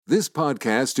This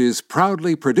podcast is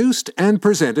proudly produced and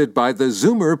presented by the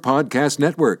Zoomer Podcast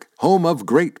Network, home of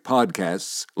great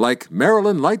podcasts like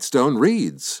Marilyn Lightstone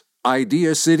Reads,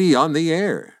 Idea City on the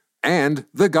Air, and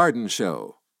The Garden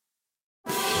Show.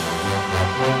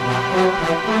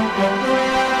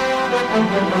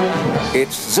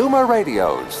 It's Zoomer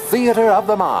Radio's Theater of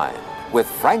the Mind with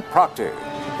Frank Proctor.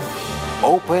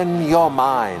 Open your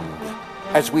mind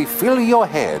as we fill your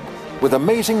head with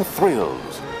amazing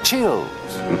thrills, chills,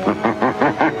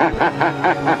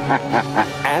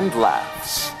 and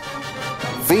laughs.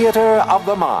 Theater of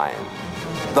the Mind.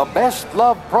 The best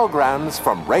love programs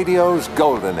from radio's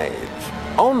golden age.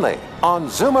 Only on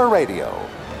Zoomer Radio.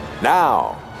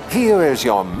 Now, here is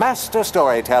your master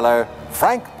storyteller,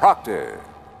 Frank Proctor.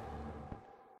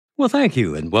 Well, thank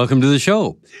you, and welcome to the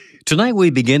show. Tonight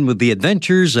we begin with The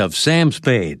Adventures of Sam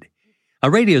Spade, a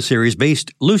radio series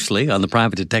based loosely on the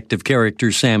private detective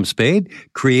character Sam Spade,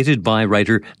 created by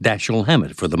writer Dashiell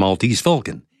Hammett for the Maltese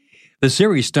Falcon. The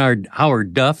series starred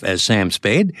Howard Duff as Sam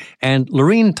Spade and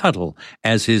Lorene Tuttle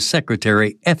as his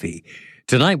secretary, Effie.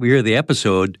 Tonight we hear the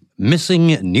episode, Missing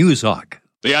Newshawk.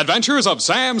 The Adventures of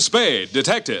Sam Spade,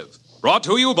 Detective, brought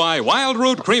to you by Wild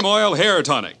Root Cream Oil Hair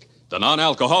Tonic, the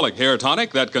non-alcoholic hair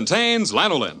tonic that contains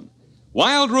lanolin.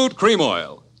 Wild Root Cream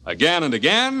Oil. Again and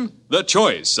again, the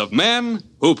choice of men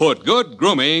who put good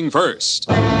grooming first.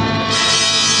 Sam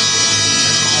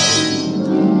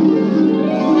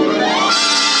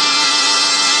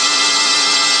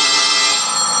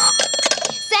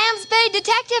Spade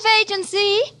Detective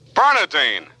Agency.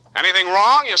 Bernadine, anything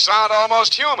wrong? You sound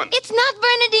almost human. It's not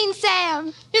Bernadine,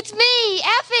 Sam. It's me,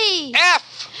 Effie.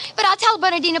 F! But I'll tell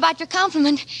Bernadine about your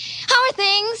compliment. How are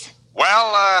things?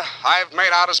 Well, I've made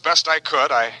out as best I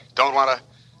could. I don't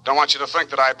want you to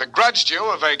think that I begrudged you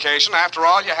a vacation. After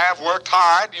all, you have worked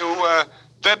hard. You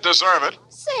did deserve it.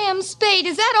 Sam Spade,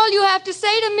 is that all you have to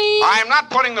say to me? I'm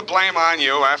not putting the blame on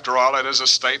you. After all, it is a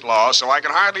state law, so I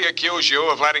can hardly accuse you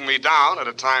of letting me down at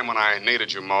a time when I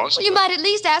needed you most. Well, you might at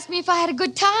least ask me if I had a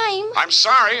good time. I'm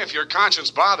sorry if your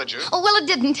conscience bothered you. Oh, well, it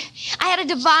didn't. I had a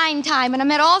divine time, and I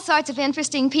met all sorts of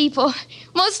interesting people.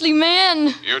 Mostly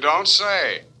men. You don't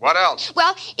say. What else?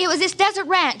 Well, it was this desert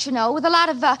ranch, you know, with a lot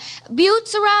of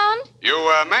buttes around.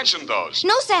 You mentioned those.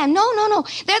 No, Sam, no.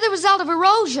 They're the result of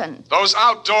erosion. Those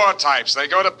outdoor types, they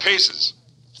go to pieces.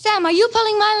 Sam, are you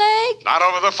pulling my leg? Not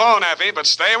over the phone, Effie, but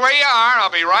stay where you are.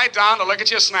 I'll be right down to look at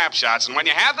your snapshots. And when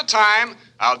you have the time,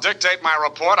 I'll dictate my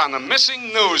report on the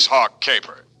missing Newshawk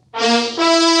caper.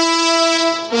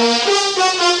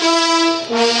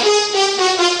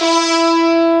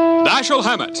 Dashiell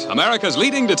Hammett, America's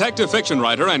leading detective fiction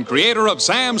writer and creator of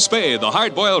Sam Spade, the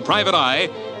hard-boiled private eye,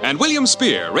 and William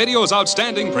Spear, radio's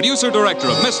outstanding producer-director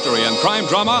of mystery and crime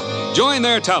drama, join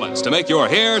their talents to make your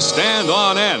hair stand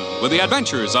on end with The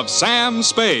Adventures of Sam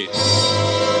Spade.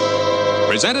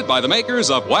 Presented by the makers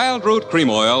of Wild Root Cream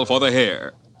Oil for the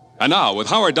hair. And now, with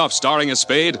Howard Duff starring as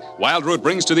Spade, Wild Root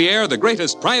brings to the air the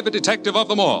greatest private detective of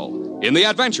them all in The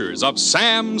Adventures of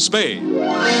Sam Spade.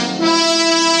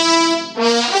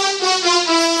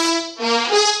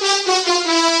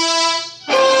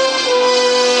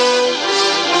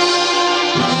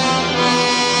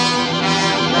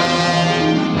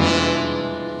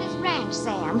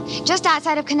 Just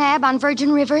outside of Kanab on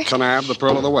Virgin River. Kanab, the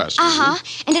Pearl of the West. Uh-huh.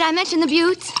 And did I mention the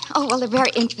buttes? Oh, well, they're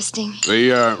very interesting.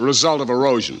 The result of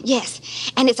erosion.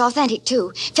 Yes, and it's authentic,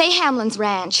 too. Fay Hamlin's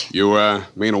ranch. You,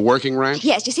 mean a working ranch?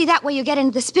 Yes, you see, that way you get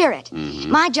into the spirit.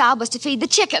 Mm-hmm. My job was to feed the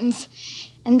chickens.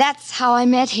 And that's how I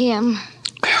met him.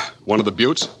 One of the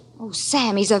buttes? Oh,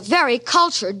 Sam, he's a very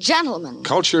cultured gentleman.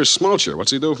 Culture smulcher.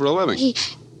 What's he do for a living?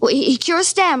 He cures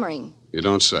stammering. You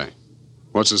don't say.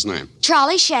 What's his name?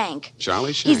 Charlie Shank.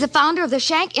 Charlie Shank? He's the founder of the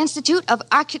Shank Institute of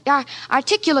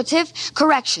Articulative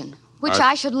Correction, which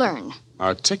I should learn.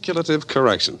 Articulative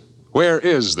Correction. Where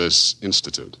is this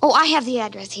institute? Oh, I have the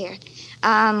address here.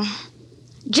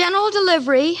 General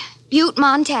Delivery, Butte,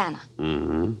 Montana.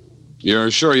 Mm-hmm.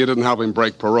 You're sure you didn't help him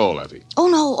break parole, Effie? Oh,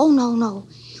 no.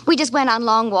 We just went on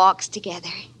long walks together.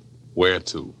 Where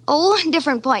to? Oh,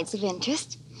 different points of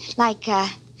interest. Like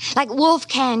Wolf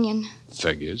Canyon.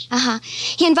 Figures. Uh-huh.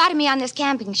 He invited me on this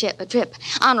camping trip.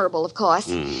 Honorable, of course.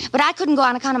 Mm. But I couldn't go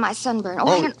on account of my sunburn.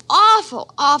 I had an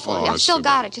awful... I've still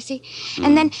got it, you see. Mm.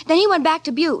 And then he went back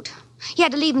to Butte. He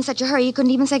had to leave in such a hurry he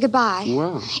couldn't even say goodbye.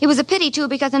 Wow. It was a pity, too,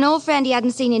 because an old friend he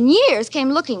hadn't seen in years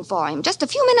came looking for him just a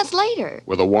few minutes later.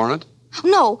 With a warrant?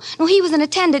 No, he was an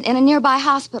attendant in a nearby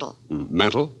hospital.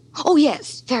 Mental? Oh,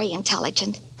 yes, very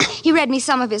intelligent. He read me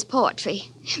some of his poetry.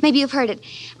 Maybe you've heard it.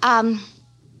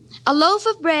 A loaf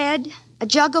of bread, a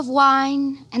jug of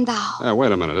wine, and thou.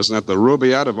 Wait a minute. Isn't that the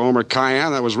Rubaiyat of Omar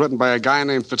Khayyam? That was written by a guy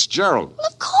named Fitzgerald. Well,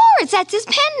 of course. Schwartz, that's his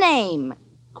pen name.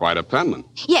 Quite a penman.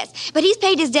 Yes, but he's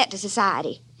paid his debt to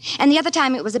society. And the other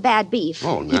time it was a bad beef.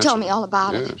 Oh, he told me all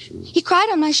about it. Sure. He cried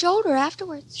on my shoulder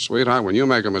afterwards. Sweetheart, when you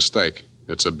make a mistake,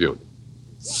 it's a beaut.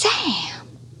 Sam,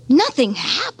 nothing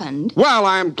happened. Well,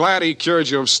 I'm glad he cured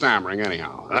you of stammering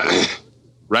anyhow.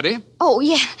 Ready? Oh,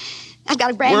 yeah. I've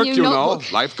got a brand new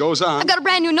notebook. Know. Life goes on. I've got a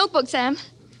brand new notebook, Sam.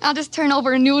 I'll just turn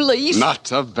over a new leaf.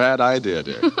 Not a bad idea,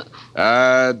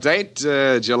 dear. Date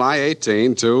July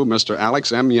 18 to Mr.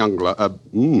 Alex M.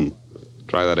 Youngblood.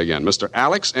 Try that again. Mr.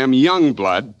 Alex M.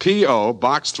 Youngblood, P.O.,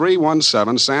 Box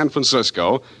 317, San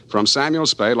Francisco, from Samuel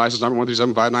Spade, license number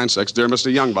 137-596. Dear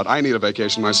Mr. Youngblood, I need a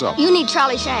vacation myself. You need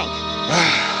Trolley Shank.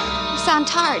 You sound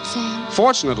tired, Sam.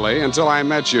 Fortunately, until I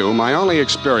met you, my only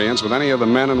experience with any of the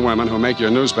men and women who make your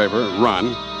newspaper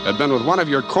run had been with one of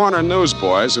your corner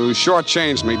newsboys who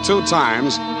shortchanged me 2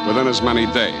 times within as many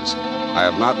days. I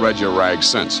have not read your rag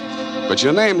since. But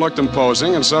your name looked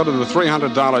imposing, and so did the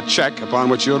 $300 check upon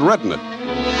which you had written it.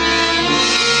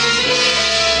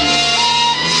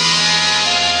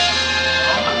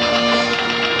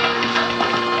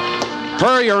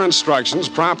 Per your instructions,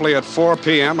 promptly at 4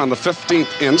 p.m. on the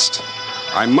 15th inst.,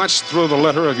 I munched through the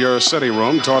litter of your city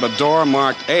room toward a door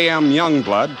marked A.M.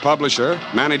 Youngblood, publisher,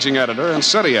 managing editor, and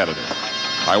city editor.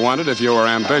 I wondered if you were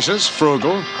ambitious,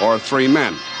 frugal, or 3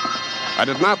 men. I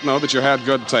did not know that you had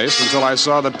good taste until I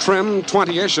saw the trim,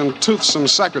 20-ish, and toothsome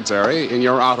secretary in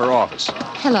your outer office.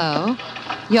 Hello.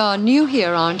 You're new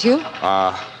here, aren't you?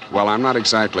 Well, I'm not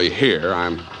exactly here.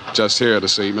 I'm just here to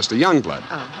see Mr. Youngblood.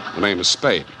 Oh. The name is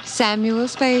Spade. Samuel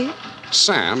Spade?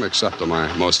 Sam, except to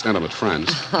my most intimate friends.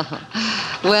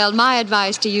 Well, my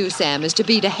advice to you, Sam, is to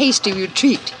beat a hasty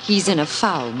retreat. He's in a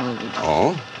foul mood.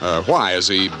 Oh? Why? Is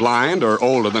he blind or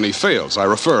older than he feels? I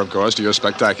refer, of course, to your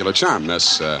spectacular charm,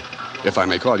 Miss, if I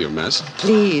may call you Miss.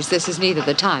 Please, this is neither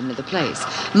the time nor the place.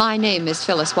 My name is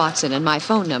Phyllis Watson, and my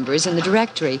phone number is in the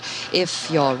directory,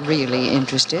 if you're really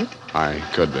interested. I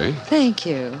could be. Thank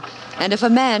you. And if a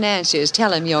man answers,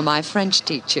 tell him you're my French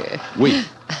teacher. Oui.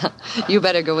 You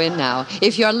better go in now.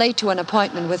 If you're late to an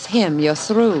appointment with him, you're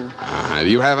through. Do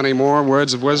you have any more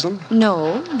words of wisdom?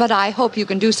 No, but I hope you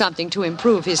can do something to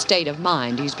improve his state of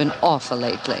mind. He's been awful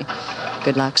lately.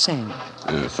 Good luck, Sam.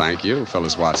 Thank you,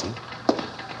 Phyllis Watson.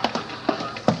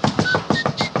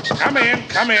 Come in,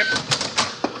 come in.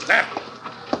 Now,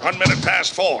 1 minute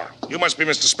past 4. You must be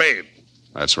Mr. Spade.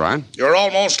 That's right. You're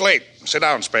almost late. Sit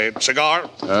down, Spade. Cigar?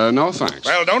 No, thanks.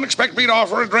 Well, don't expect me to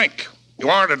offer a drink. You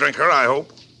aren't a drinker, I hope.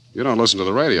 You don't listen to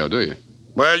the radio, do you?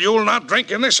 Well, you'll not drink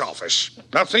in this office.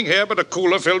 Nothing here but a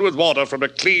cooler filled with water from a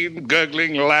clean,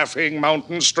 gurgling, laughing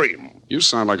mountain stream. You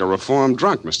sound like a reformed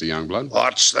drunk, Mr. Youngblood.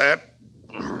 What's that?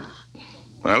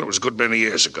 Well, it was a good many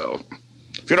years ago.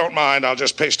 If you don't mind, I'll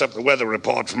just paste up the weather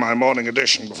report for my morning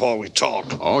edition before we talk.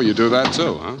 Oh, you do that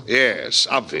too, huh? Yes,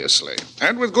 obviously.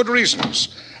 And with good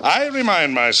reasons. I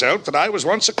remind myself that I was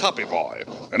once a copy boy,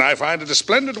 and I find it a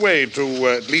splendid way to,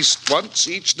 at least once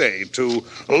each day, to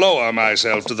lower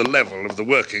myself to the level of the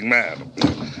working man.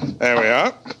 There we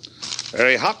are.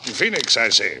 Very hot in Phoenix, I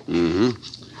see.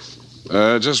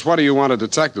 Mm-hmm. Just what do you want a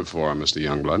detective for, Mr.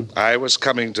 Youngblood? I was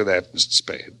coming to that, Mr.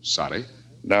 Spade. Sorry?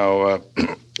 Now,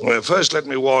 well, first let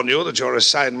me warn you that your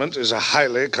assignment is a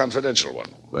highly confidential one.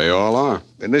 They all are.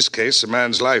 In this case, a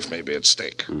man's life may be at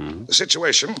stake. Mm-hmm. The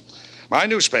situation, my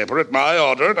newspaper, at my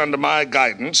order and under my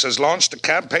guidance, has launched a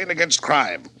campaign against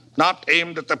crime. Not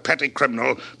aimed at the petty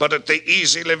criminal, but at the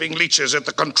easy-living leeches at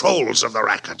the controls of the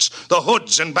rackets, the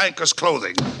hoods in bankers'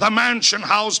 clothing, the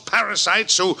mansion-house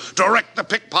parasites who direct the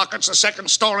pickpockets, the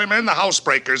second-story men, the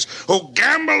housebreakers, who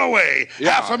gamble away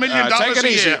 $500,000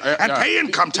 a year and pay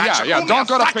income tax at only don't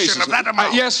a go to fraction pieces. of that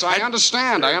amount. Yes, I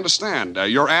understand.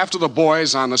 You're after the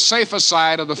boys on the safer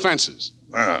side of the fences.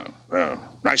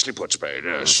 Nicely put, Spade,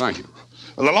 yes. Thank you.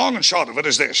 Well, the long and short of it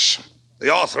is this.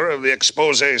 The author of the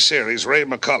expose series, Ray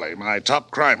McCulley, my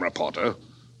top crime reporter,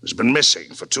 has been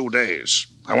missing for 2 days.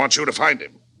 I want you to find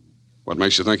him. What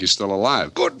makes you think he's still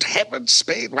alive? Good heavens,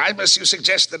 Spade. Why must you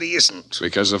suggest that he isn't?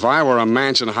 Because if I were a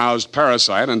mansion-housed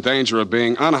parasite in danger of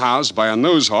being unhoused by a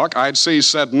newshawk, I'd see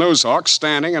said newshawk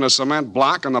standing in a cement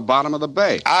block on the bottom of the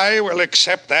bay. I will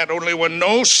accept that only when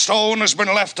no stone has been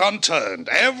left unturned.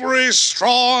 Every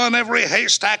straw and every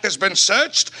haystack has been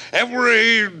searched.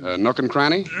 Every... nook and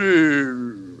cranny?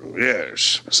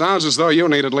 Yes. Sounds as though you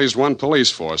need at least one police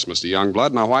force, Mr.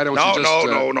 Youngblood. Now, why don't you just...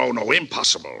 No.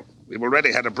 Impossible. We've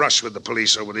already had a brush with the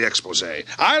police over the expose.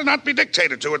 I'll not be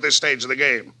dictated to at this stage of the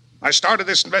game. I started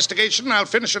this investigation, and I'll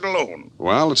finish it alone.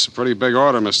 Well, it's a pretty big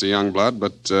order, Mr. Youngblood,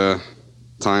 but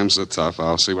times are tough.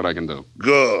 I'll see what I can do.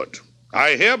 Good.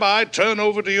 I hereby turn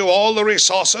over to you all the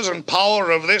resources and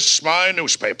power of this, my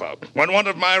newspaper. When one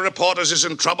of my reporters is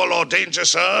in trouble or danger,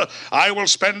 sir, I will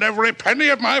spend every penny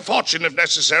of my fortune, if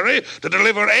necessary, to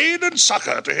deliver aid and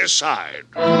succor to his side.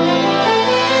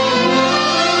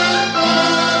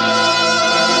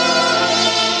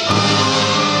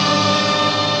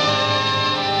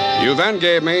 You then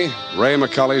gave me Ray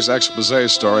McCully's exposé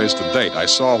stories to date. I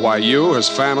saw why you, his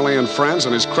family and friends,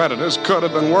 and his creditors could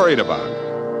have been worried about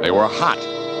him. They were hot.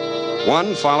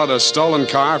 One followed a stolen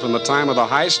car from the time of the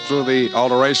heist through the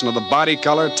alteration of the body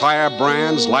color, tire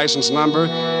brands, license number,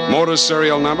 motor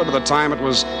serial number to the time it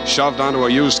was shoved onto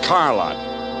a used car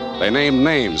lot. They named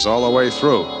names all the way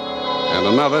through. And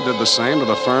another did the same to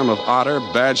the firm of Otter,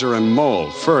 Badger, and Mole,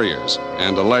 furriers,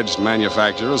 and alleged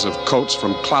manufacturers of coats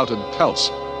from clouted pelts.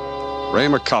 Ray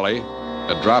McCully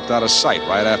had dropped out of sight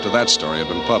right after that story had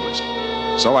been published.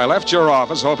 So I left your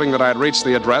office hoping that I'd reach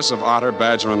the address of Otter,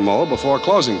 Badger, and Mole before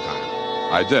closing time.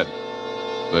 I did.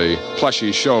 The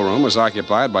plushy showroom was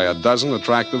occupied by a dozen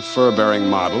attractive fur-bearing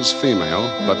models, female,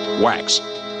 but wax.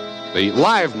 The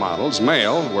live models,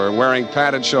 male, were wearing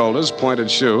padded shoulders,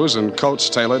 pointed shoes, and coats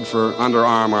tailored for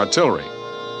underarm artillery.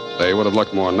 They would have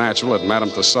looked more natural at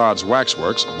Madame Tussaud's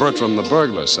Waxworks, Bertram the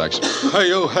burglar section.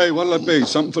 Hey, what'll it be?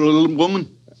 Something for the little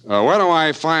woman? Where do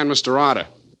I find Mr. Otter?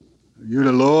 You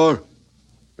the law?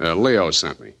 Leo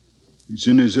sent me. He's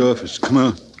in his office. Come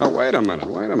on. Oh, wait a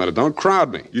minute. Don't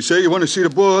crowd me. You say you want to see the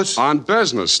boss? On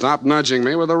business. Stop nudging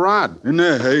me with a rod. In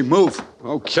there, hey, move.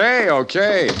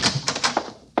 Okay.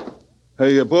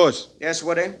 Hey, boss. Yes,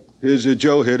 Woody? Here's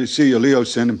Joe here to see you. Leo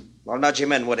sent him. I'll nudge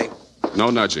him in, Woody. No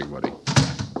nudging, Woody.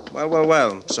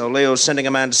 Well. So Leo's sending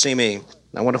a man to see me.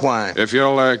 I wonder why. If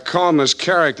you'll comb this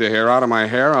character here out of my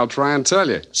hair, I'll try and tell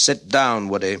you. Sit down,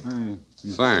 Woody.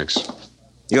 Thanks.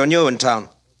 You're new in town.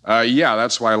 Yeah,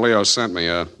 that's why Leo sent me.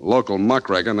 A local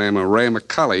muckraker named Ray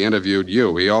McCully interviewed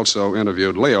you. He also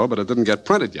interviewed Leo, but it didn't get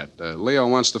printed yet. Leo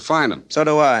wants to find him. So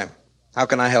do I. How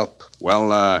can I help?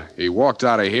 Well, he walked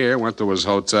out of here, went to his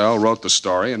hotel, wrote the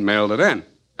story, and mailed it in.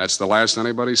 That's the last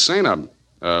anybody's seen of him.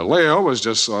 Leo was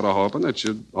just sort of hoping that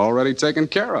you'd already taken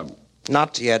care of him.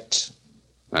 Not yet.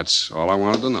 That's all I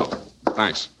wanted to know.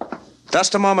 Thanks.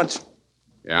 Just a moment.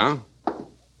 Yeah?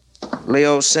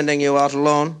 Leo's sending you out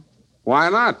alone? Why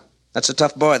not? That's a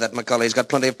tough boy, that McCully. He's got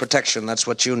plenty of protection. That's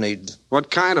what you need. What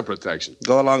kind of protection?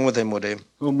 Go along with him, Woody.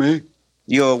 Who, me?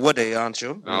 You're Woody, aren't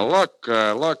you? Now, look,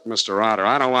 Mr. Otter,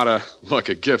 I don't want to look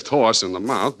a gift horse in the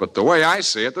mouth, but the way I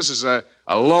see it, this is a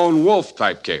lone wolf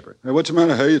type caper. Hey, what's the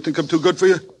matter, hey? You think I'm too good for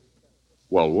you?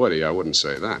 Well, Woody, I wouldn't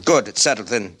say that. Good, it's settled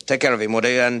then. Take care of him,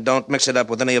 Woody, and don't mix it up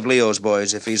with any of Leo's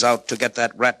boys. If he's out to get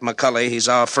that rat McCully, he's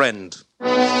our friend.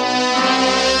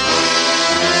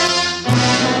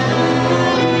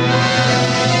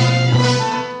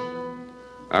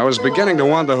 I was beginning to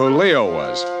wonder who Leo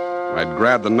was. I'd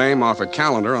grabbed the name off a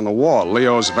calendar on the wall,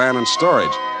 Leo's Van and Storage.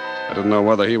 I didn't know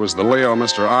whether he was the Leo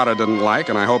Mr. Otter didn't like,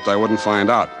 and I hoped I wouldn't find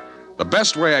out. The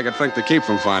best way I could think to keep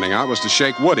from finding out was to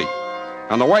shake Woody.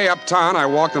 On the way uptown, I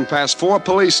walked him past 4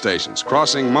 police stations.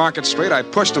 Crossing Market Street, I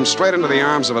pushed him straight into the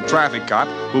arms of a traffic cop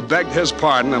who begged his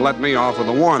pardon and let me off with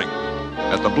a warning.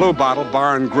 At the Blue Bottle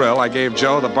Bar and Grill, I gave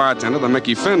Joe, the bartender, the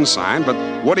Mickey Finn sign, but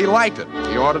Woody liked it.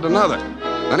 He ordered another.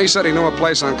 Then he said he knew a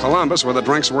place on Columbus where the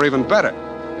drinks were even better.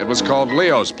 It was called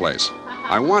Leo's Place.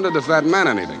 I wondered if that meant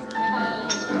anything.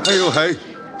 Hey.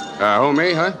 Who,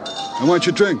 me, huh? I want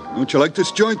your drink. Don't you like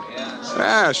this joint?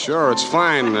 Yeah, sure, it's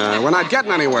fine. We're not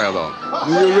getting anywhere, though.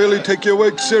 You really take your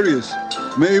work serious.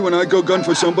 Me, when I go gun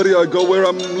for somebody, I go where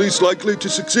I'm least likely to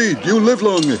succeed. You live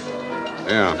longer.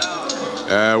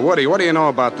 Yeah. Woody, what do you know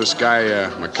about this guy,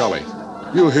 McCully?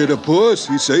 You hear the boss.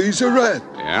 He say he's a rat.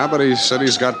 Yeah, but he said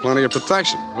he's got plenty of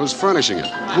protection. Who's furnishing it?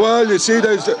 Well, you see,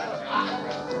 there's the...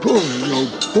 Boy, oh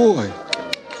boy.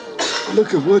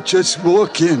 Look at what just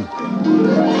walked in.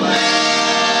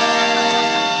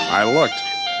 I looked.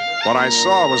 What I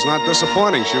saw was not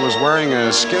disappointing. She was wearing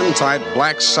a skin-tight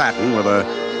black satin with a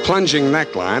plunging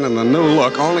neckline and the new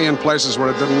look only in places where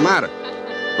it didn't matter.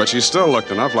 But she still looked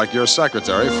enough like your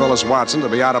secretary, Phyllis Watson, to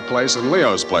be out of place in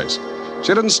Leo's place.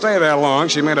 She didn't stay there long.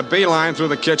 She made a beeline through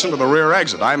the kitchen to the rear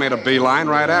exit. I made a beeline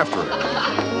right after her.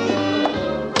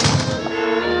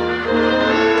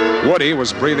 Woody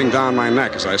was breathing down my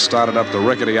neck as I started up the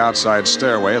rickety outside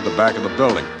stairway at the back of the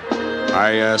building.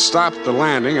 I stopped the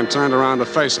landing and turned around to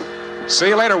face him. See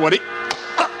you later, Woody.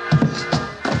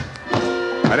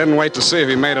 I didn't wait to see if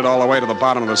he made it all the way to the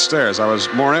bottom of the stairs. I was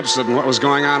more interested in what was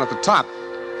going on at the top.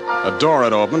 A door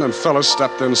had opened, and Phyllis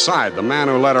stepped inside. The man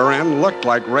who let her in looked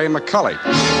like Ray McCully.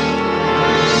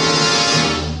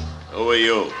 Who are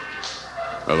you?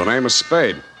 The name is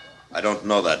Spade. I don't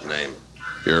know that name.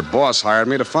 Your boss hired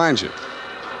me to find you.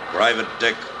 Private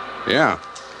Dick? Yeah.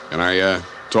 Can I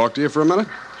talk to you for a minute?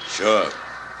 Sure.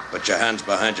 Put your hands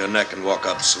behind your neck and walk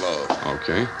up slow.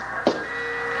 Okay.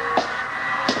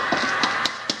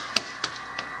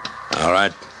 All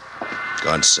right.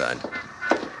 Go inside.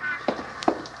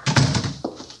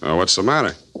 What's the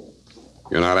matter?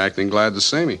 You're not acting glad to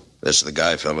see me. This is the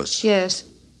guy, Phyllis. Yes.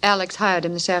 Alex hired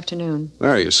him this afternoon.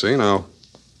 There, you see. Now,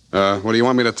 what do you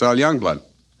want me to tell Youngblood?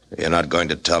 You're not going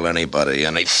to tell anybody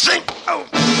anything. Oh.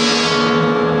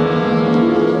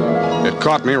 It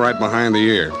caught me right behind the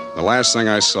ear. The last thing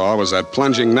I saw was that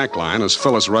plunging neckline as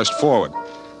Phyllis rushed forward.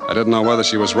 I didn't know whether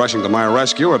she was rushing to my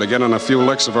rescue or to get in a few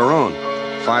licks of her own.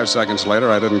 5 seconds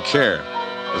later, I didn't care.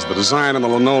 As the design on the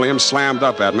linoleum slammed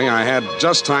up at me, I had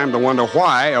just time to wonder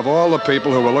why, of all the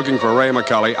people who were looking for Ray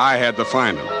McCully, I had to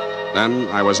find him. Then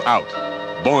I was out.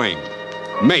 Boinged.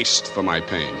 Maced for my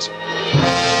pains.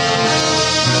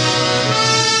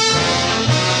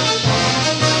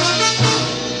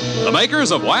 The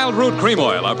makers of Wild Root Cream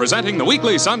Oil are presenting the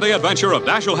weekly Sunday adventure of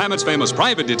Dashiell Hammett's famous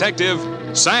private detective,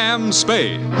 Sam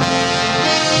Spade.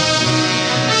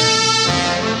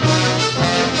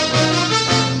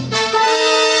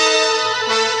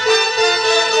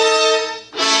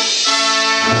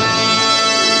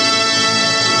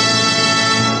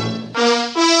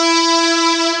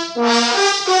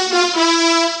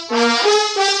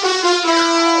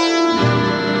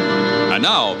 And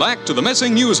now, back to the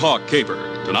missing Newshawk caper.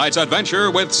 Tonight's adventure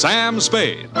with Sam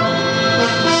Spade.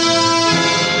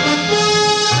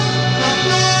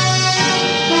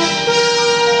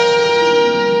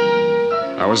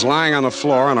 I was lying on the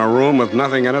floor in a room with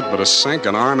nothing in it but a sink,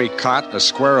 an army cot, a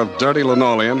square of dirty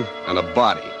linoleum, and a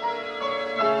body.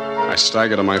 I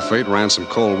staggered to my feet, ran some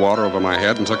cold water over my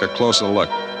head, and took a closer look.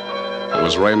 It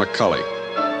was Ray McCully.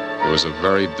 He was a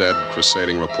very dead,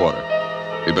 crusading reporter.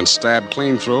 He'd been stabbed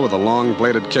clean through with a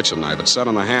long-bladed kitchen knife. It said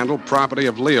on the handle, property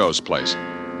of Leo's place.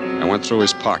 I went through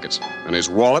his pockets. In his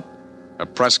wallet, a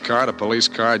press card, a police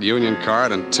card, union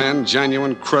card, and 10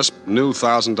 genuine, crisp, new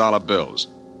 $1,000 bills.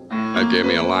 That gave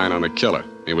me a line on the killer.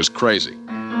 He was crazy.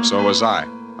 So was I.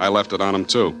 I left it on him,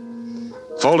 too.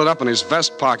 Folded up in his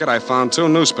vest pocket, I found 2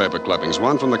 newspaper clippings,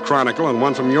 one from the Chronicle and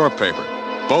one from your paper.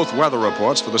 Both weather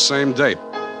reports for the same date.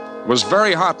 It was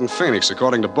very hot in Phoenix,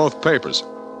 according to both papers.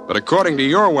 But according to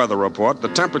your weather report, the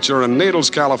temperature in Needles,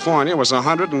 California was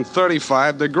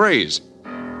 135 degrees.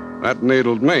 That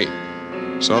needled me.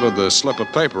 So did the slip of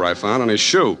paper I found on his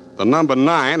shoe. The number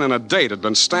 9 and a date had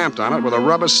been stamped on it with a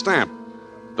rubber stamp.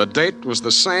 The date was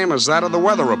the same as that of the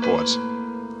weather reports.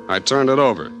 I turned it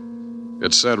over.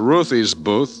 It said Ruthie's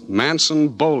Booth, Manson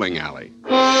Bowling Alley.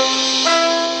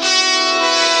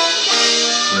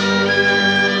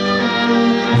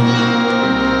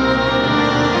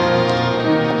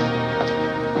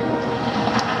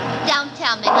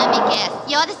 Let me guess.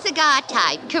 You're the cigar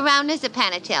type. Coronas or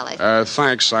Panatellas?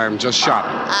 Thanks. I'm just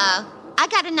shopping. I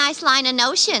got a nice line of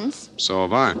notions. So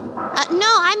have I. No,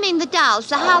 I mean the dolls,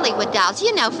 the Hollywood dolls.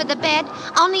 You know, for the bed.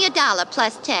 Only $1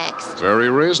 plus tax. Very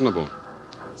reasonable.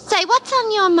 Say, what's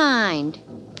on your mind?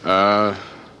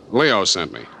 Leo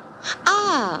sent me.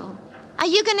 Oh. Are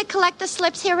you going to collect the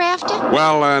slips hereafter?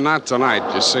 Well, not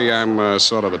tonight. You see, I'm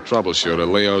sort of a troubleshooter.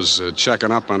 Leo's checking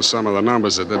up on some of the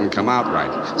numbers that didn't come out right.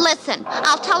 Listen,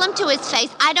 I'll tell him to his face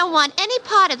I don't want any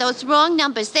part of those wrong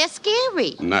numbers. They're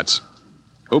scary. Nuts.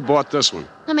 Who bought this one?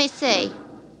 Let me see.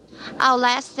 Oh,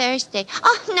 last Thursday.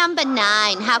 Oh, number 9.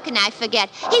 How can I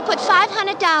forget? He put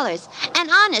 $500. And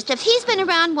honest, if he's been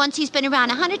around once, he's been around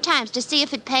 100 times to see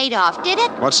if it paid off. Did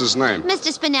it? What's his name?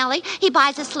 Mr. Spinelli. He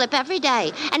buys a slip every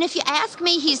day. And if you ask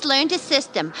me, he's learned his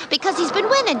system. Because he's been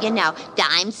winning, you know.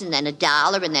 Dimes and then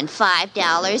 $1 and then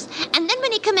 $5. And then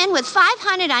when he come in with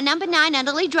 500 on number 9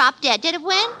 until he dropped dead, did it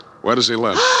win? Where does he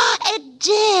live? It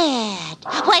did.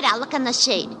 Wait, I'll look on the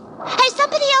sheet. Hey,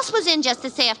 somebody else was in just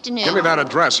this afternoon. Give me that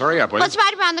address. Hurry up, will you? Well, it's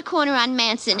right around the corner on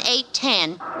Manson,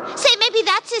 810. Say, maybe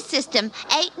that's his system,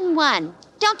 8 and 1.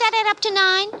 Don't that add up to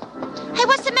 9? Hey,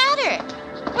 what's the matter?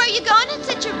 Where are you going in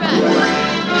such a rush?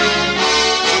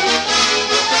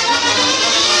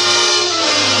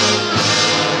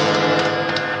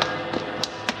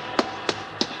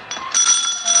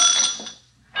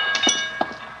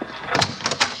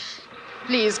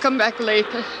 Please, come back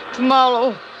later.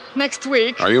 Tomorrow. Next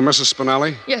week. Are you Mrs.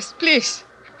 Spinelli? Yes, please.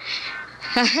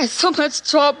 I had so much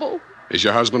trouble. Is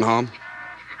your husband home?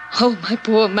 Oh, my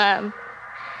poor man.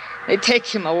 They take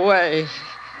him away.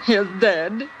 He's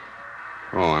dead.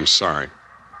 Oh, I'm sorry.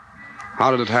 How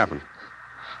did it happen?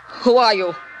 Who are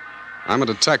you? I'm a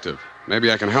detective. Maybe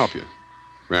I can help you.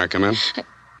 May I come in?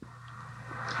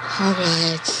 All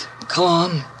right. Come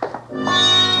on. It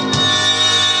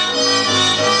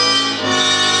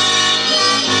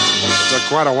took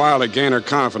quite a while to gain her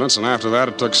confidence, and after that,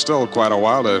 it took still quite a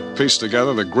while to piece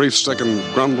together the grief-stricken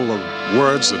grumble of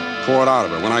words that poured out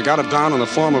of her. When I got it down in the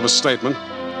form of a statement,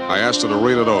 I asked her to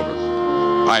read it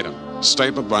over. Item,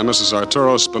 statement by Mrs.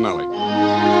 Arturo Spinelli.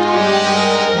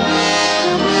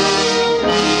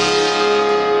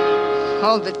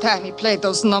 All the time he played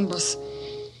those numbers,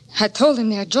 I told him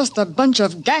they're just a bunch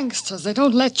of gangsters. They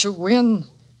don't let you win.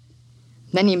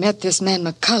 Then he met this man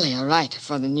McCulley, a writer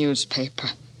for the newspaper.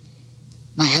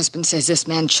 My husband says this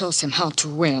man shows him how to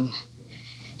win.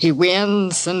 He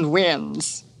wins and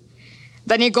wins.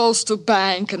 Then he goes to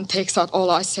bank and takes out all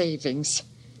our savings.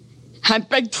 I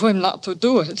begged him not to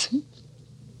do it.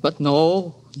 But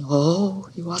no,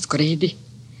 he was greedy.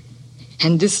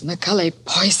 And this McCulley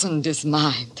poisoned his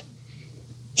mind.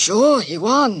 Sure, he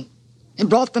won. He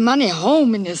brought the money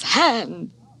home in his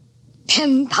hand.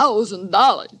 $10,000.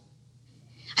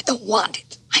 I don't want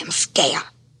it. I'm scared.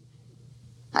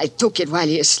 I took it while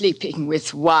he was sleeping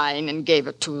with wine and gave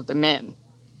it to the men.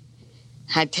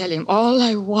 I tell him all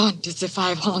I want is the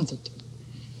 500.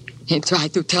 He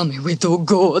tried to tell me we do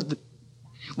good.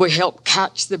 We help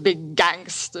catch the big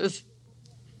gangsters.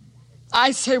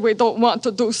 I say we don't want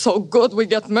to do so good we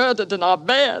get murdered in our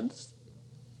beds.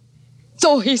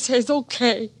 So he says,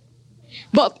 okay.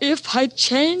 But if I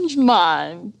change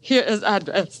mine, here is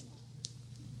address.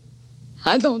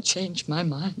 I don't change my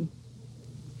mind.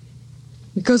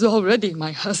 Because already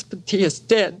my husband, he is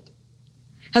dead.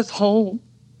 At home.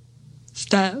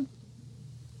 Stabbed.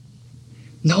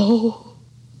 No,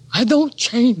 I don't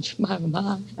change my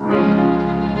mind.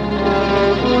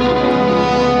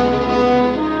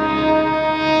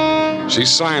 She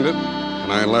signed it,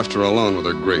 and I left her alone with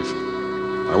her grief.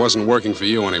 I wasn't working for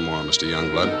you anymore, Mr.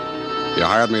 Youngblood. You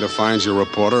hired me to find you a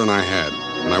reporter, and I had.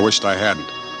 And I wished I hadn't.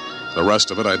 The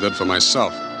rest of it I did for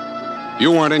myself.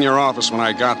 You weren't in your office when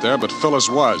I got there, but Phyllis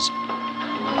was.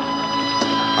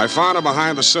 I found her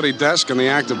behind the city desk in the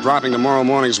act of dropping tomorrow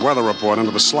morning's weather report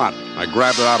into the slot. I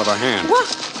grabbed it out of her hand. What?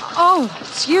 Oh,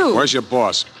 it's you. Where's your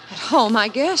boss? At home, I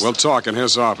guess. We'll talk in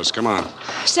his office. Come on.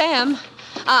 Sam,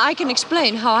 I can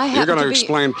explain how I You're happen going to be...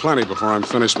 explain plenty before I'm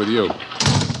finished with you.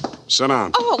 Sit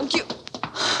down. Oh, you...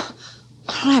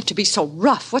 I don't have to be so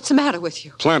rough. What's the matter with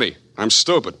you? Plenty. I'm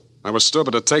stupid. I was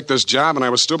stupid to take this job, and I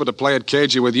was stupid to play it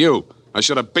cagey with you. I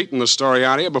should have beaten the story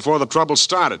out of you before the trouble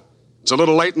started. It's a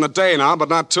little late in the day now, but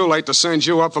not too late to send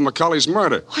you up for McCulley's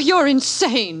murder. Oh, you're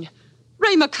insane.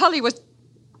 Ray McCulley was...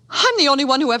 I'm the only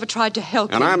one who ever tried to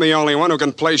help And him. I'm the only one who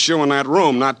can place you in that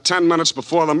room, not 10 minutes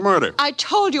before the murder. I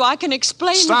told you I can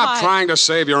explain Stop why... trying to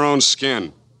save your own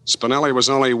skin. Spinelli was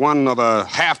only one of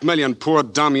 500,000 poor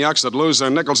dumb yucks that lose their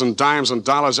nickels and dimes and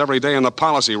dollars every day in the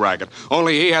policy racket.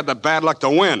 Only he had the bad luck to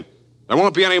win. There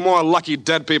won't be any more lucky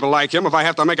dead people like him if I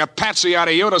have to make a patsy out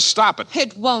of you to stop it.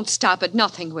 It won't stop it.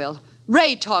 Nothing will.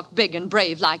 Ray talked big and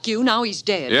brave like you. Now he's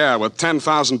dead. Yeah, with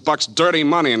 $10,000 dirty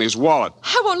money in his wallet.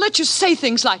 I won't let you say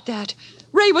things like that.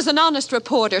 Ray was an honest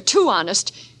reporter, too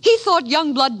honest. He thought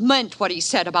Youngblood meant what he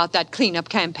said about that cleanup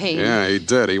campaign. Yeah, he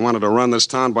did. He wanted to run this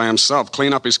town by himself,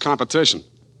 clean up his competition.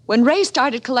 When Ray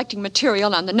started collecting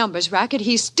material on the numbers racket,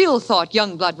 he still thought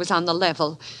Youngblood was on the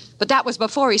level. But that was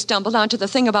before he stumbled onto the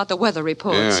thing about the weather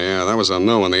reports. Yeah, that was a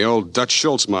new one. The old Dutch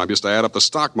Schultz mob used to add up the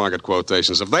stock market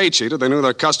quotations. If they cheated, they knew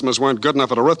their customers weren't good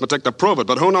enough at arithmetic to prove it.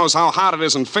 But who knows how hot it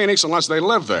is in Phoenix unless they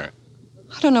live there?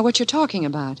 I don't know what you're talking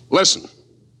about. Listen,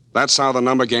 that's how the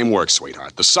number game works,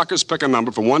 sweetheart. The suckers pick a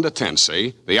number from 1 to 10,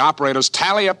 see? The operators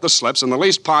tally up the slips, and the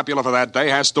least popular for that day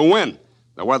has to win.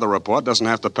 The weather report doesn't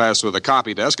have to pass through the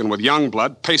copy desk, and with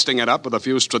Youngblood pasting it up with a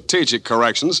few strategic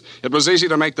corrections, it was easy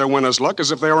to make their winners look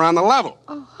as if they were on the level.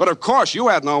 Oh. But of course, you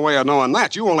had no way of knowing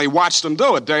that. You only watched them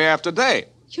do it day after day.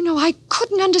 You know, I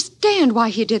couldn't understand why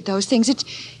he did those things.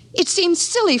 It seemed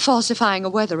silly falsifying a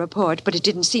weather report, but it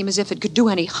didn't seem as if it could do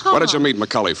any harm. What did you meet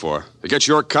McCulley for? To get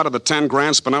your cut of the 10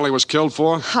 grand Spinelli was killed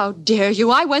for? How dare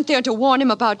you? I went there to warn him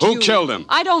about you. Who killed him?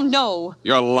 I don't know.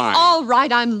 You're lying. All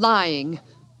right, I'm lying.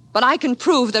 But I can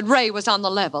prove that Ray was on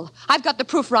the level. I've got the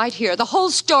proof right here. The whole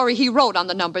story he wrote on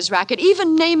the numbers racket,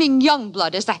 even naming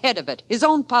Youngblood as the head of it, his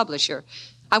own publisher.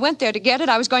 I went there to get it.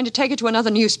 I was going to take it to another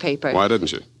newspaper. Why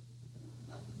didn't you?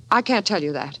 I can't tell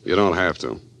you that. You don't have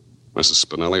to. Mrs.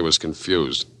 Spinelli was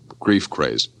confused,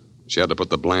 grief-crazed. She had to put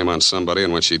the blame on somebody,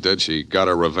 and when she did, she got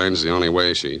her revenge the only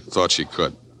way she thought she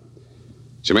could.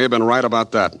 She may have been right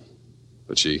about that,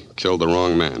 but she killed the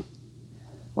wrong man.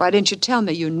 Why didn't you tell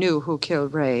me you knew who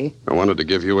killed Ray? I wanted to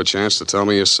give you a chance to tell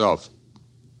me yourself.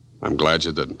 I'm glad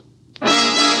you didn't.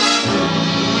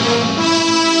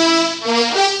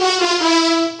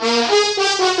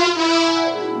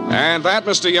 And that,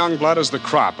 Mr. Youngblood, is the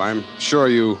crop. I'm sure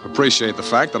you appreciate the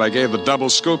fact that I gave the double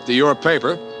scoop to your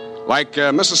paper. Like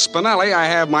Mrs. Spinelli, I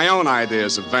have my own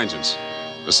ideas of vengeance.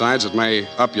 Besides, it may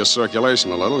up your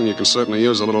circulation a little, and you can certainly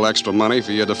use a little extra money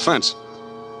for your defense.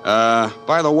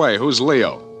 By the way, who's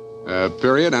Leo?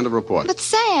 Period, end of report. But,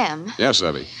 Sam. Yes,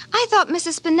 Evie? I thought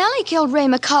Mrs. Spinelli killed Ray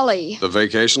McCulley. The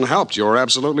vacation helped. You're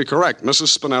absolutely correct.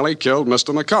 Mrs. Spinelli killed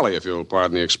Mr. McCulley, if you'll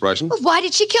pardon the expression. Well, why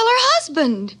did she kill her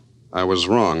husband? I was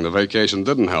wrong. The vacation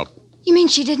didn't help. You mean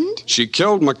she didn't? She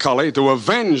killed McCulley to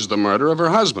avenge the murder of her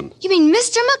husband. You mean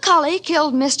Mr. McCulley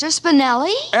killed Mr.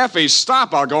 Spinelli? Effie,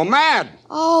 stop. I'll go mad.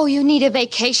 Oh, you need a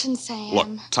vacation, Sam. Look,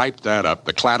 type that up.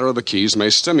 The clatter of the keys may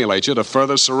stimulate you to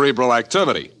further cerebral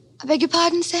activity. I beg your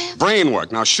pardon, Sam? Brain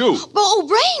work. Now, shoot. Oh,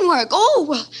 brain work. Oh,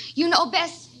 well, you know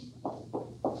best.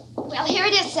 Well, here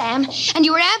it is, Sam. And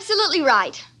you were absolutely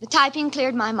right. The typing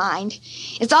cleared my mind.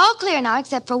 It's all clear now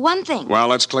except for one thing. Well,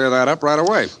 let's clear that up right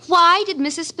away. Why did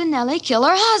Mrs. Spinelli kill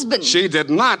her husband? She did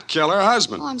not kill her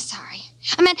husband. Oh, I'm sorry.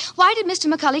 I meant, why did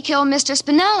Mr. McCulley kill Mr.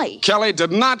 Spinelli? Kelly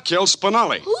did not kill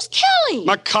Spinelli. Who's Kelly?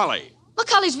 McCulley.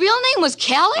 McCulley's real name was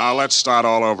Kelly? Now, let's start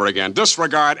all over again.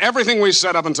 Disregard everything we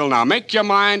said up until now. Make your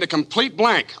mind a complete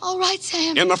blank. All right,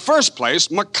 Sam. In the first place,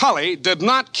 McCulley did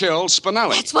not kill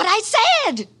Spinelli. That's what I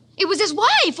said. It was his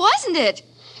wife, wasn't it?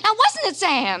 Now, wasn't it,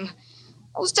 Sam?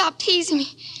 Oh, stop teasing me.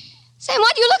 Sam,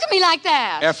 why do you look at me like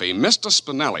that? Effie, Mr.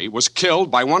 Spinelli was killed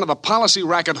by one of the policy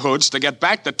racket hoods to get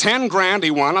back the 10 grand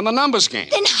he won on the numbers game.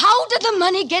 Then how did the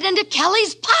money get into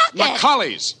Kelly's pocket?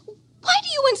 McCulley's. Why do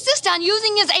you insist on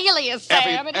using his alias,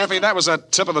 Sam? Effie, that was a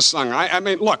tip of the tongue. I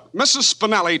mean, look, Mrs.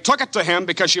 Spinelli took it to him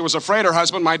because she was afraid her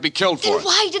husband might be killed for it. Then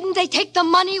why didn't they take the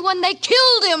money when they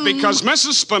killed him? Because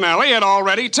Mrs. Spinelli had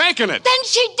already taken it. Then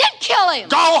she did kill him.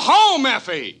 Go home,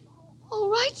 Effie!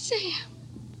 All right, Sam.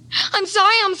 I'm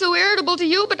sorry I'm so irritable to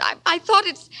you, but I thought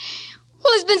it's...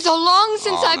 Well, it's been so long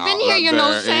since I've been here, you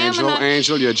know, Sam.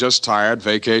 Angel, you're just tired.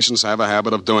 Vacations have a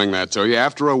habit of doing that to you.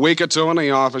 After a week or two in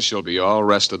the office, you'll be all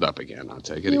rested up again. I'll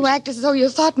take it easy. You act as though you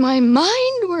thought my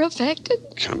mind were affected.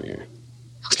 Come here.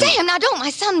 Oh, Sam, now don't my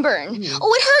sunburn.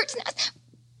 Oh, it hurts.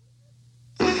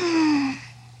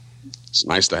 It's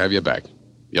nice to have you back.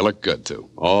 You look good,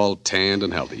 too. All tanned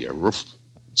and healthy. You're roof.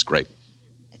 It's great.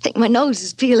 I think my nose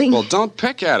is peeling. Well, don't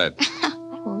pick at it. I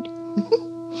won't.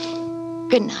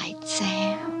 Good night,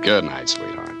 Sam. Good night,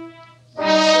 sweetheart.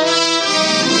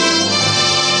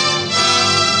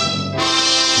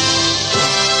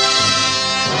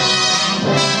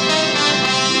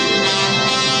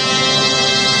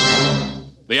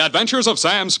 The Adventures of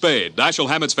Sam Spade, Dashiell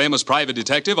Hammett's famous private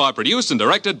detective, are produced and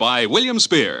directed by William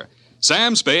Spear.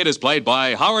 Sam Spade is played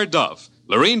by Howard Duff.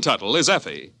 Lorene Tuttle is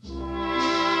Effie.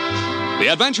 The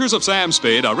Adventures of Sam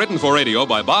Spade are written for radio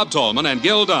by Bob Tallman and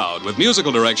Gil Dowd, with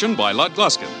musical direction by Lud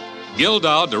Gluskin. Gil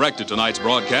Dowd directed tonight's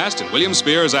broadcast in William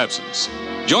Spear's absence.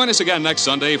 Join us again next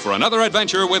Sunday for another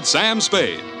adventure with Sam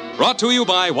Spade. Brought to you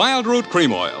by Wild Root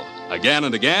Cream Oil. Again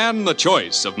and again, the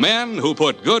choice of men who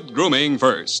put good grooming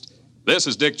first. This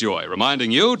is Dick Joy reminding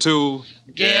you to...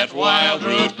 Get Wild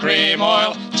Root Cream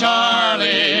Oil,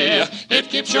 Charlie. It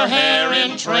keeps your hair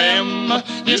in trim.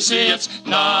 You see, it's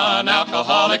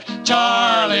non-alcoholic,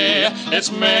 Charlie.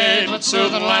 It's made with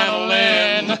soothing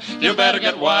lanolin. You better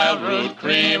get Wild Root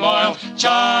Cream Oil,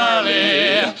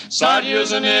 Charlie. Start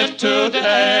using it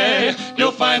today.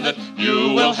 You'll find that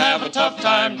you will have a tough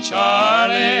time,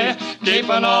 Charlie,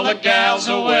 keeping all the gals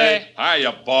away.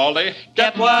 Hiya, Baldy.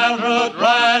 Get Wild Root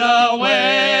right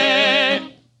away.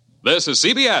 This is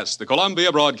CBS, the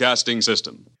Columbia Broadcasting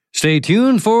System. Stay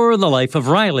tuned for The Life of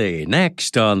Riley,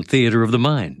 next on Theater of the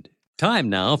Mind. Time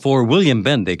now for William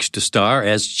Bendix to star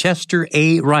as Chester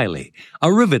A. Riley,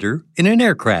 a riveter in an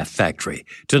aircraft factory.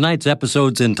 Tonight's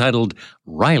episode's entitled,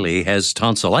 Riley Has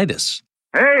Tonsillitis.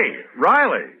 Hey,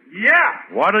 Riley. Yeah.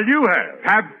 What'll you have?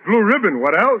 Pabst Blue Ribbon,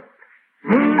 what else?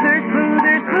 Smoother,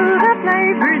 smoother, smoother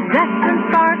flavor, zest and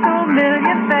sparkle,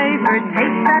 million flavor.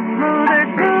 Taste that smoother,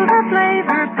 smoother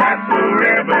flavor. Pabst Blue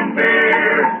Ribbon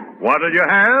beer. What'll you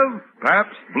have?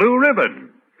 Pabst Blue Ribbon.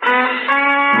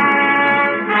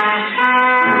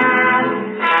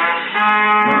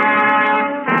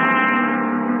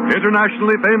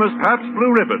 Internationally famous Pabst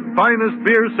Blue Ribbon, finest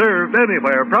beer served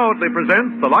anywhere, proudly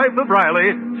presents The Life of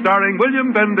Riley, starring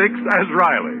William Bendix as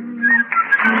Riley.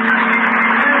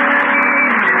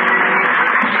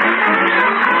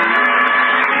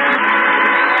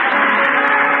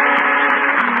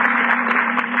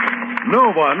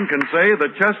 No one can say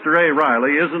that Chester A.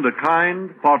 Riley isn't a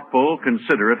kind, thoughtful,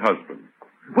 considerate husband.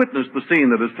 Witness the scene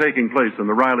that is taking place in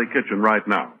the Riley kitchen right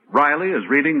now. Riley is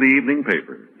reading the evening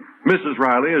paper. Mrs.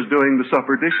 Riley is doing the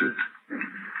supper dishes.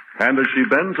 And as she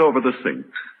bends over the sink,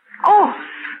 Oh!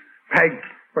 Peg,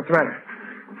 what's the matter?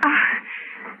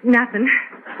 Nothing.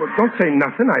 Well, don't say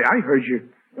nothing. I heard you.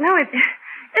 No,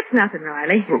 it's nothing,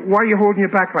 Riley. Well, why are you holding your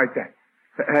back like that?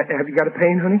 Have you got a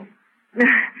pain, honey? No,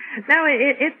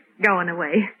 it's going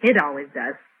away. It always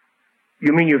does.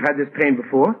 You mean you've had this pain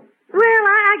before? Well,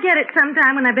 I get it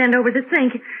sometime when I bend over the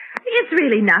sink. It's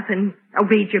really nothing. Oh,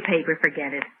 read your paper,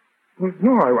 forget it. Well,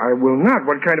 no, I will not.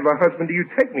 What kind of a husband do you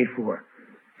take me for?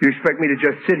 You expect me to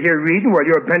just sit here reading while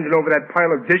you're bending over that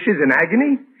pile of dishes in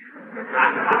agony?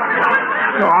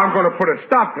 No, I'm going to put a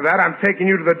stop to that. I'm taking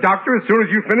you to the doctor as soon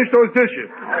as you finish those dishes.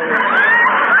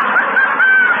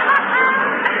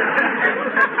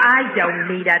 I don't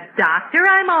need a doctor.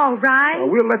 I'm all right.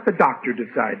 We'll let the doctor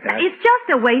decide that. It's just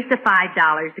a waste of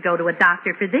 $5 to go to a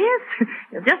doctor for this.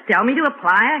 He'll just tell me to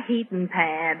apply a heating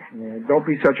pad. Don't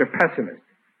be such a pessimist.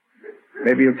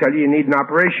 Maybe he'll tell you need an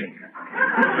operation.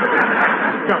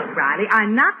 Don't, Riley.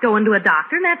 I'm not going to a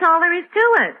doctor, and that's all there is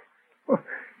to it. Well,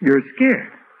 you're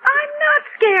scared. I'm not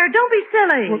scared. Don't be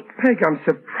silly. Well, Peg, I'm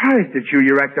surprised at you.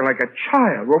 You're acting like a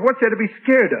child. Well, what's there to be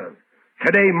scared of?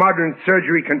 Today, modern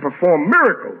surgery can perform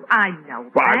miracles. I know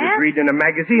Well, that. I was reading in a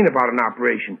magazine about an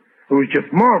operation. It was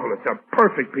just marvelous. A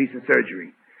perfect piece of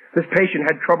surgery. This patient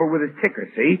had trouble with his ticker,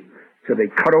 see? So they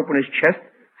cut open his chest,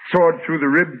 sawed through the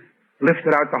ribs,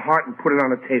 lifted out the heart, and put it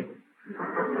on a table.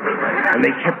 And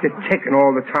they kept it ticking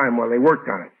all the time while they worked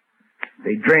on it.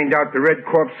 They drained out the red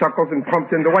corpuscles and pumped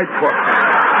in the white corpuscles.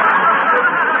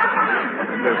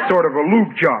 Sort of a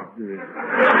lube job. Then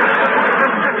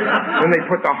they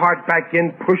put the heart back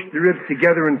in, pushed the ribs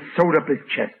together, and sewed up his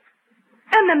chest.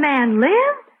 And the man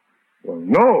lived? Well,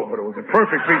 no, but it was a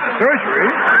perfect piece of surgery.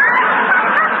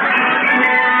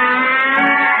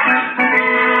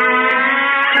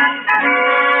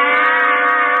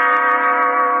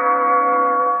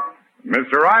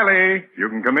 Mr. Riley, you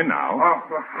can come in now. Oh,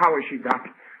 well, how is she, Doc?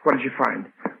 What did you find?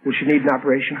 Will she need an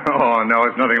operation? Oh, no,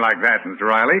 it's nothing like that, Mr.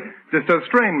 Riley. Just a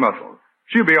strained muscle.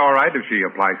 She'll be all right if she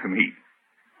applies some heat.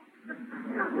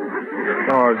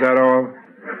 Oh, is that all?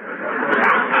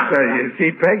 You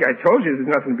see, Peg, I told you there's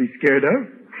nothing to be scared of.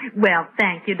 Well,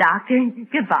 thank you, Doctor.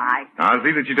 Goodbye. I'll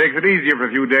see that she takes it easier for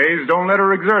a few days. Don't let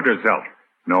her exert herself.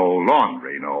 No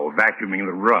laundry, no vacuuming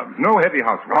the rugs, no heavy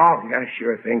housework. Oh, yeah,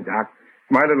 sure thing, Doc.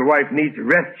 If my little wife needs a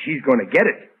rest, she's going to get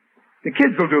it. The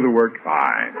kids will do the work.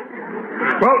 Fine.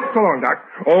 Well, so long, Doc.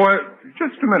 Oh,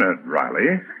 just a minute,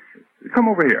 Riley. Come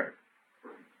over here.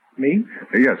 Me?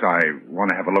 Yes, I want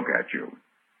to have a look at you.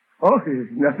 Oh, there's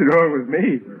nothing wrong with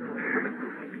me.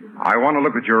 I want to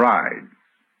look at your eyes.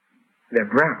 They're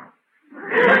brown.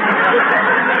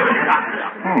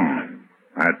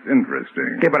 That's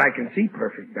interesting. Yeah, but I can see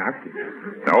perfect, Doc.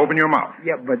 Now open your mouth.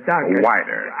 Yeah, but Doc...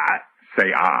 Wider.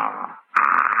 Say ah.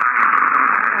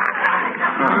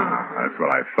 That's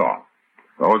what I thought.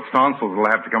 Those tonsils will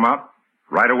have to come out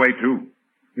right away, too.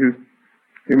 You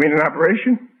mean an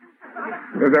operation?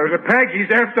 There was a Peg. He's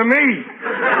after me.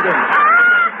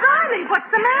 Riley,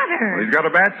 what's the matter? Well, he's got a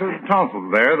bad set of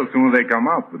tonsils there. The sooner they come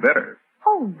out, the better.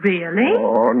 Oh, really?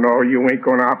 Oh, no, you ain't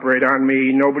going to operate on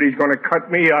me. Nobody's going to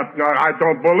cut me up. No, I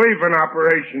don't believe in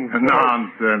operations.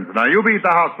 Nonsense. Now, you'll be at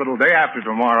the hospital day after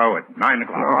tomorrow at 9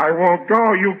 o'clock. No, I won't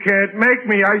go. You can't make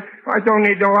me. I don't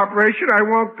need no operation. I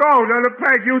won't go. Now, the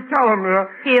Peg, you tell him.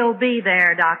 He'll be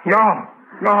there, Doctor. No.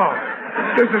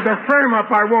 This is a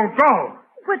frame-up. I won't go.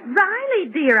 But, Riley,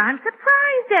 dear, I'm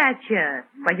surprised at you.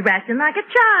 Why, you're acting like a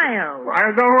child. I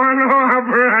don't want no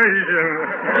operation.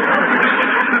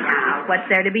 Now, what's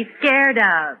there to be scared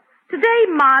of? Today,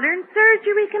 modern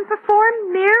surgery can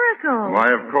perform miracles.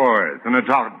 Why, of course. An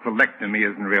tonsillectomy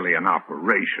isn't really an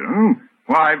operation.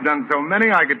 Well, I've done so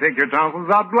many, I could take your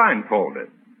tonsils out blindfolded.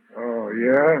 Oh,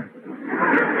 yeah?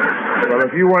 Well,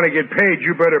 if you want to get paid,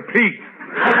 you better peek.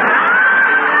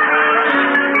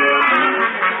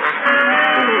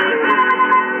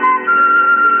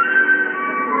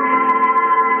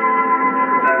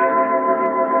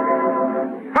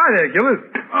 Hi there, Gillis.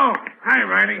 Oh, hi,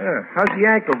 Riley. How's the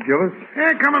ankle, Gillis?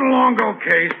 Coming along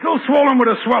okay. Still swollen with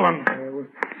a swelling.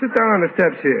 Sit down on the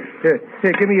steps here.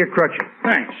 Here, give me your crutches.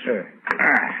 Thanks.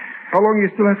 How long you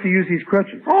still have to use these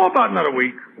crutches? Oh, about another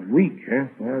week. A week, huh?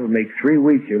 That'll make 3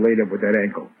 weeks you're laid up with that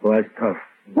ankle. Well, that's tough.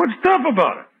 What's tough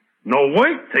about it? No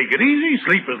weight, take it easy,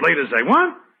 sleep as late as I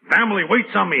want, family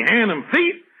waits on me hand and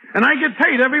feet, and I get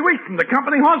paid every week from the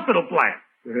company hospital plan.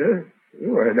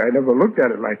 I never looked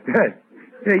at it like that.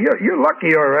 Yeah, you're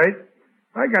lucky, all right.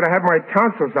 I gotta have my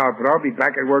tonsils out, but I'll be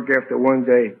back at work after 1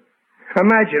 day.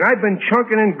 Imagine, I've been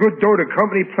chunking in good dough to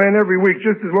company plan every week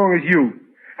just as long as you.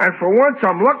 And for once,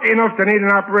 I'm lucky enough to need an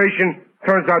operation.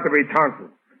 Turns out to be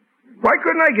tonsils. Why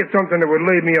couldn't I get something that would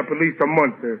lay me up at least a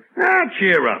month?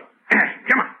 Cheer up.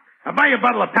 Come on. I'll buy you a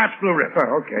bottle of Pabst Blue Ribbon.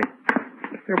 Oh, okay.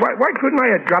 Hey, why couldn't I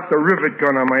have dropped a rivet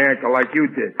gun on my ankle like you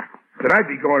did? Then I'd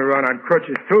be going around on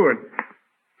crutches, too, and...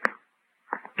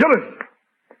 Gillis,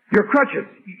 your crutches.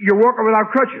 You're walking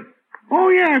without crutches. Oh,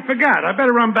 yeah, I forgot. I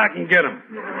better run back and get them.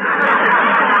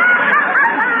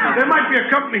 There might be a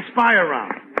company spy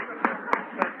around.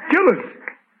 Gillis,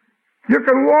 you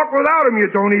can walk without them. You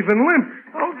don't even limp.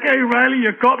 Okay, Riley,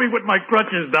 you caught me with my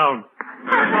crutches down.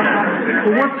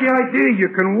 Well, what's the idea? You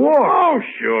can walk. Oh,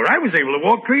 sure. I was able to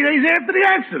walk 3 days after the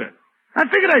accident. I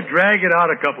figured I'd drag it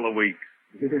out a couple of weeks.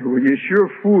 Well, you sure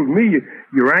fooled me.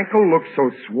 Your ankle looks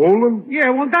so swollen. Yeah,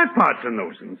 well, that part's a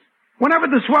nuisance. Whenever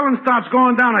the swelling starts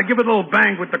going down, I give it a little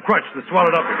bang with the crutch to swell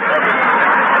it up again.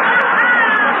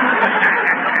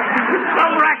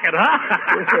 Some racket, huh?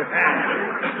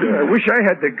 I wish I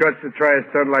had the guts to try a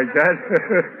stunt like that.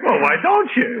 Well, why don't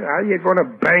you? How are you going to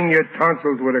bang your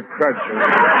tonsils with a crutch?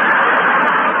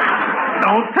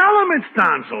 Don't tell them it's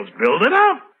tonsils. Build it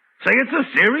up. Say it's a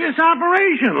serious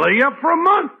operation. Lay you up for a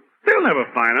month. They'll never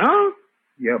find out.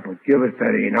 Yeah, but Gillis,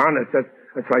 that ain't honest.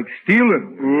 That's like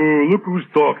stealing. Oh, look who's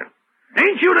talking.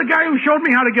 Ain't you the guy who showed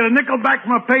me how to get a nickel back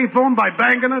from a payphone by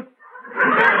banging it?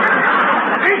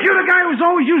 Ain't you the guy who's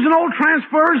always using old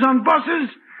transfers on buses?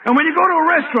 And when you go to a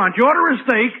restaurant, you order a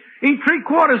steak, eat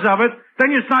 3/4 of it, then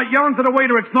you start yelling to the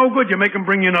waiter, it's no good, you make him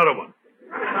bring you another one.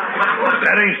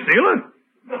 That ain't stealing.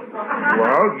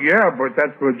 Well, yeah, but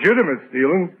that's legitimate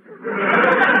stealing.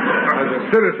 As a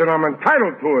citizen, I'm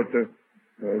entitled to it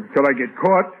until I get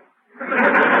caught.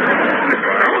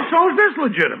 Well, so's this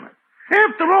legitimate.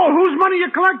 After all, whose money you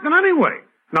collecting anyway?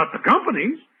 Not the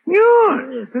company's.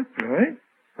 Yours. That's right.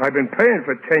 I've been paying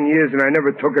for 10 years and I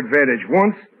never took advantage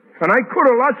once. And I could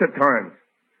have lots of times.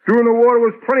 During the war, there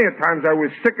was plenty of times I was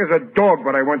sick as a dog,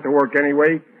 but I went to work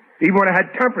anyway, even when I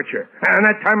had temperature. And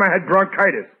that time I had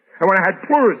bronchitis. And when I had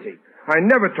pleurisy, I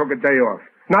never took a day off.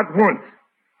 Not once.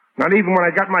 Not even when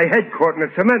I got my head caught in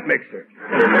a cement mixer.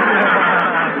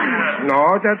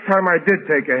 No, that time I did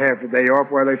take a half a day off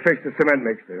while they fixed the cement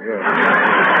mixer. Yeah.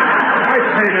 I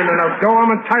paid in enough dough.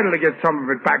 I'm entitled to get some of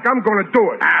it back. I'm going to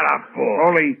do it.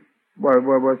 Only,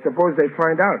 well, suppose they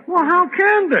find out. Well, how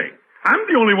can they? I'm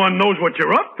the only one who knows what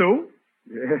you're up to.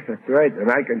 Yes, that's right. And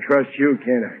I can trust you,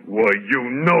 can't I? Well, you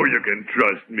know you can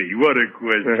trust me. What a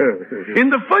question. In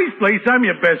the first place, I'm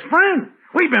your best friend.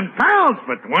 We've been pals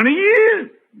for 20 years.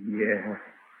 Yeah.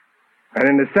 And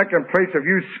in the second place, if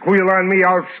you squeal on me,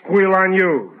 I'll squeal on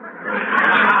you.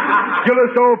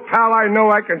 Gillis, old pal, I know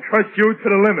I can trust you to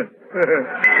the limit.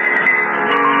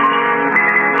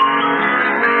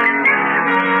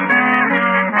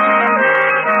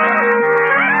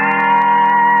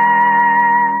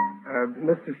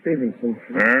 Mr. Stevenson.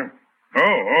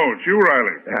 Oh, it's you,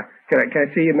 Riley. Can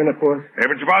I see you a minute, boss?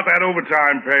 If it's about that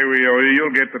overtime pay we owe you,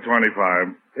 you'll get the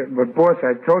 25. But, boss,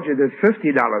 I told you there's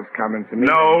 $50 coming to me.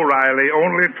 No, Riley,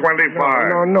 only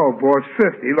 25. No, boss,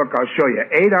 50. Look, I'll show you.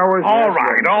 8 hours. All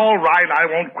right. I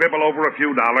won't quibble over a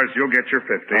few dollars. You'll get your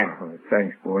 50. Oh,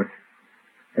 thanks, boss.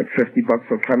 That $50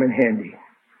 will come in handy.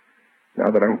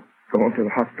 Now that I'm going to the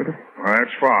hospital. Well,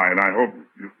 that's fine. I hope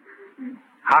you...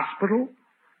 Hospital?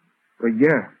 Well,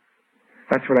 yeah.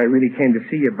 That's what I really came to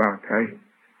see you about.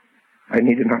 I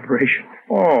need an operation.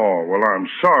 Oh, well, I'm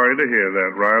sorry to hear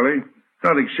that, Riley.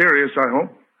 Nothing serious, I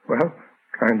hope. Well,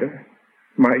 kinda.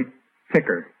 My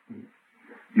ticker.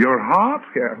 Your heart?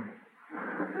 Yeah.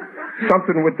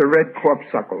 Something with the red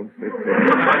corpuscles.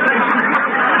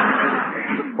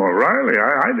 Well, Riley,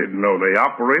 I didn't know they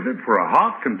operated for a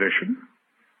heart condition.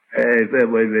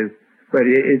 But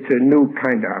it's a new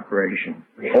kind of operation.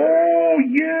 Oh,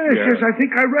 yes, I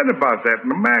think I read about that in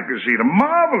the magazine. A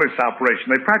marvelous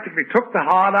operation. They practically took the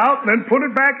heart out and then put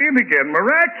it back in again.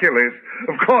 Miraculous.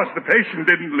 Of course, the patient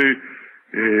didn't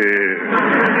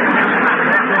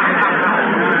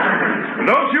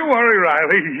Don't you worry,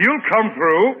 Riley. You'll come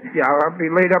through. Yeah, I'll be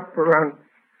laid up for around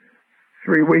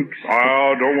 3 weeks.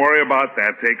 Oh, don't worry about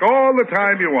that. Take all the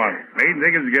time you want. Main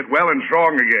thing is to get well and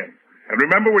strong again. And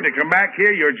remember, when you come back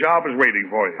here, your job is waiting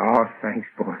for you. Oh, thanks,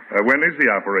 boss. When is the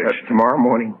operation? Tomorrow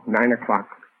morning, 9 o'clock.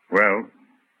 Well,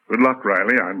 good luck,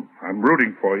 Riley. I'm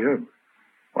rooting for you.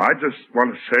 Well, I just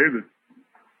want to say that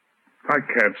I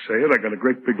can't say it. I got a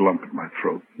great big lump in my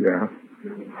throat. Yeah.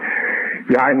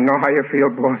 Yeah, I know how you feel,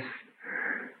 boss.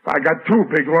 I got 2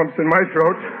 big lumps in my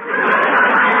throat.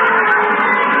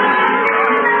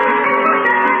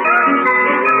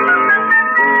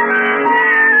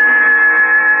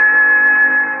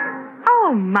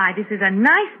 Oh, my, this is a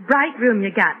nice, bright room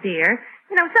you got, dear.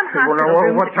 You know, some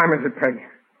hospitals... What time is it, Peg?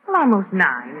 Well, almost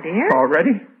 9, dear.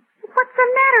 Already? What's the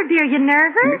matter, dear? You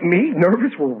nervous? Me?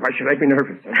 Nervous? Well, why should I be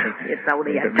nervous? It's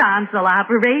only a tonsil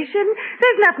operation.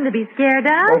 There's nothing to be scared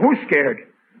of. Oh, who's scared?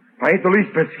 I ain't the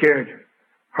least bit scared.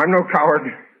 I'm no coward.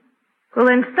 Well,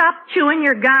 then stop chewing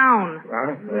your gown.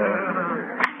 Huh?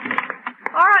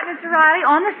 All right, Mr. Riley,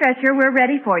 on the stretcher. We're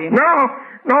ready for you. No,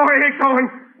 I ain't going.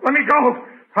 Let me go.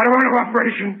 I don't want no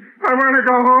operation. I want to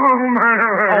go home.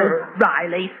 Oh,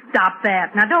 Riley, stop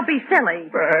that. Now, don't be silly.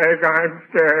 Peg, I'm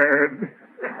scared.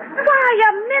 Why,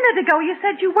 a minute ago you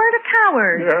said you weren't a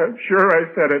coward. Yeah, sure I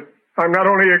said it. I'm not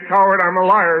only a coward, I'm a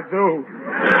liar, too.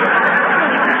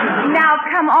 Now,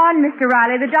 come on, Mr.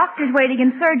 Riley. The doctor's waiting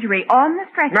in surgery on the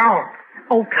stretcher. No.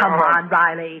 Oh, come on,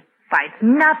 Riley. Fight's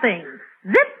nothing.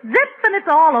 Zip, zip, and it's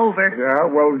all over. Yeah,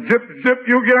 well, zip, zip,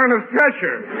 you get on a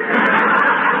stretcher.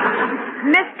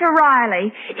 Mr.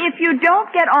 Riley, if you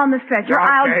don't get on the stretcher,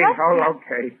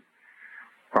 Okay.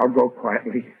 I'll go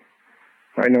quietly.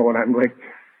 I know when I'm licked.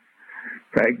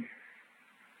 Peg,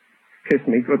 kiss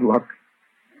me. Good luck.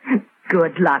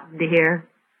 Good luck, dear.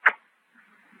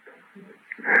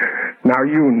 Now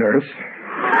you, nurse.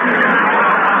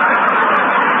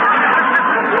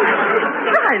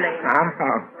 Riley.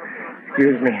 Oh,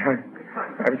 excuse me.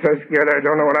 I'm so scared I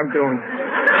don't know what I'm doing.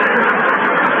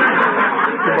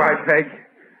 Goodbye, Peg.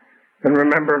 And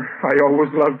remember, I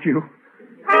always loved you.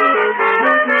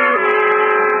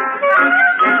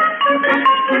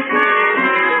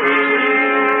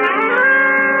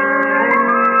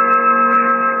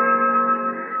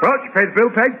 Well, did you pay the bill,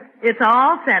 Peg? It's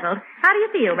all settled. How do you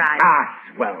feel, Riley?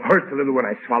 Swell. Hurts a little when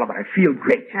I swallow, but I feel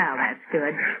great. Oh, that's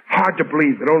good. Hard to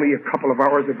believe that only a couple of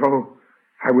hours ago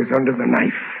I was under the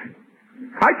knife.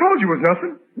 I told you it was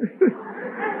nothing.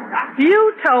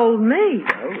 You told me.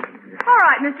 All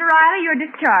right, Mr. Riley, you're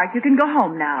discharged. You can go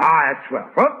home now. That's swell.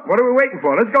 Well, what are we waiting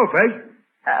for? Let's go, Peg.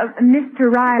 Mr.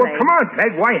 Riley. Well, come on,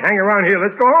 Peg. Why hang around here?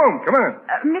 Let's go home. Come on.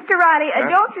 Mr. Riley,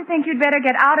 don't you think you'd better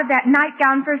get out of that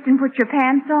nightgown first and put your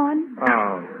pants on?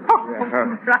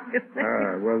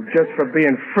 Well, just for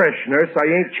being fresh, nurse, I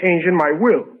ain't changing my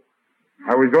will.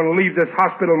 I was going to leave this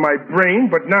hospital my brain,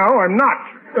 but now I'm not.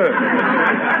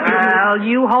 Well,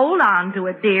 you hold on to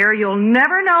it, dear. You'll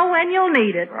never know when you'll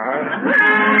need it.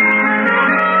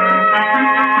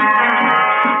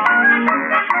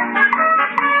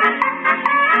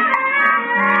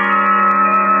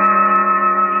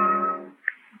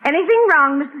 Anything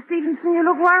wrong, Mr. Stevenson? You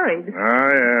look worried.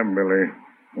 I am, Millie.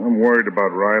 I'm worried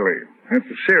about Riley. That's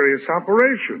a serious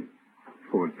operation.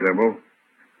 Poor devil.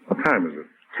 What time is it?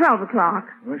 12 o'clock.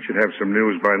 I should have some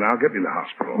news by now. Get me to the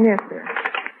hospital. Yes, sir.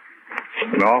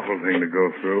 An awful thing to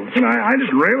go through. And I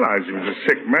didn't realize he was a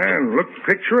sick man. Looked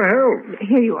picture of health.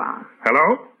 Here you are.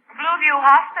 Hello? Blueview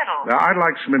Hospital. Now, I'd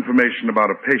like some information about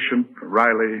a patient,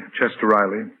 Riley, Chester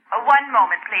Riley. 1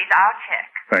 moment, please. I'll check.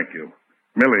 Thank you.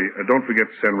 Millie, don't forget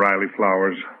to send Riley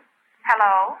flowers.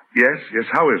 Hello? Yes,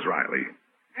 how is Riley?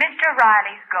 Mr.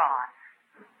 Riley's gone.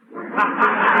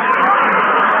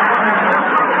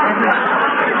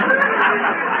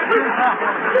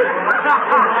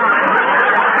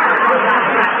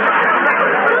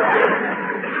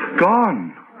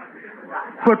 Gone?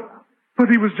 But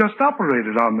he was just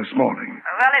operated on this morning.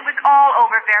 Well, it was all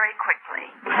over very quickly.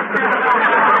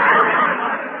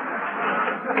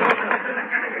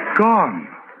 Gone.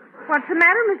 What's the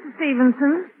matter, Mr.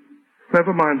 Stevenson?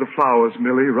 Never mind the flowers,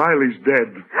 Millie. Riley's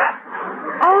dead.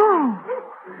 Oh.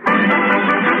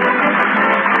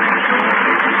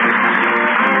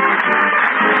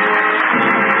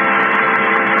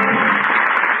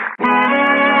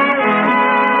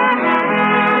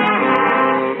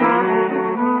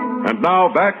 And now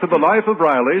back to The Life of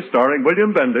Riley, starring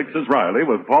William Bendix as Riley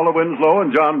with Paula Winslow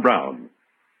and John Brown.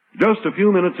 Just a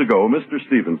few minutes ago, Mr.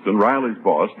 Stevenson, Riley's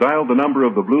boss, dialed the number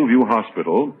of the Blueview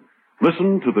Hospital,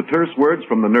 listened to the terse words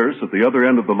from the nurse at the other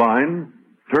end of the line,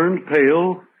 turned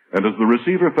pale, and as the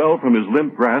receiver fell from his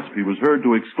limp grasp, he was heard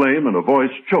to exclaim in a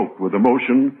voice choked with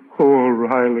emotion, "Oh,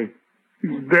 Riley,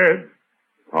 he's dead."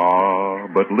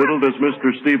 But little does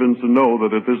Mr. Stevenson know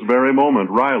that at this very moment,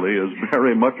 Riley is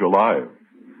very much alive.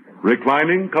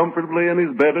 Reclining comfortably in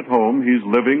his bed at home, he's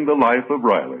living the life of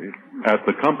Riley at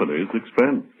the company's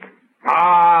expense.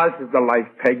 This is the life,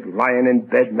 Peg. Lying in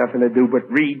bed, nothing to do but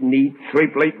read and eat,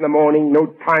 sleep late in the morning, no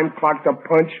time clock to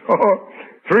punch.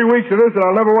 3 weeks of this and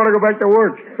I'll never want to go back to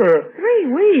work. 3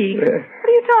 weeks? What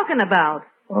are you talking about?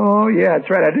 Oh, yeah, that's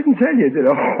right. I didn't tell you, did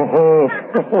I?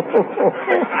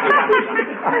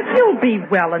 You'll be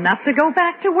well enough to go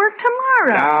back to work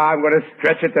tomorrow. I'm going to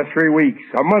stretch it to 3 weeks.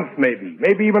 A month, maybe.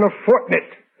 Maybe even a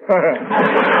fortnight.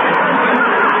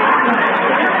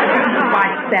 My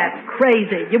That's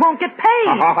crazy. You won't get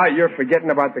paid. You're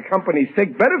forgetting about the company's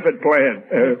sick benefit plan.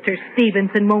 Mr.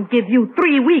 Stevenson won't give you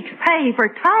 3 weeks' pay for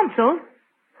tonsils.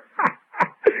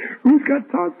 Who's got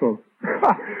tonsils?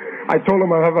 I told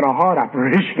him I'm having a heart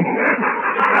operation.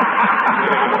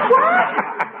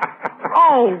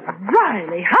 Oh,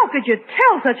 Riley, how could you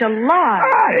tell such a lie?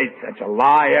 Ah, ain't such a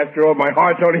lie. After all, my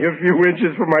heart's only a few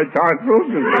inches from my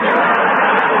tonsils.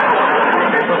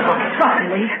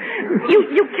 Riley,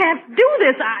 you can't do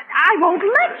this. I won't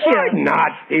let you. Why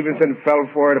not? Stevenson fell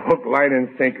for it, hook, line, and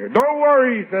sinker. Don't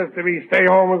worry, he says to me. Stay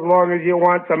home as long as you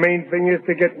want. The main thing is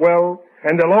to get well,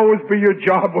 and there'll always be your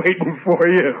job waiting for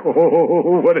you.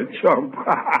 Oh, what a chump.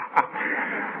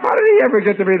 How did he ever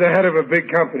get to be the head of a big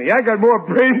company? I got more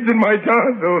brains than my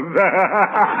tonsils.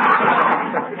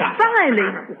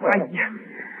 Riley,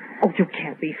 you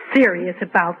can't be serious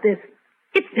about this.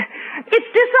 It's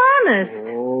dishonest.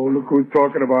 Oh, look who's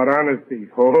talking about honesty.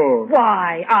 Oh.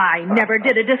 Why, I never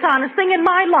did a dishonest thing in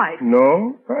my life.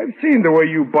 No? I've seen the way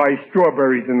you buy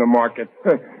strawberries in the market.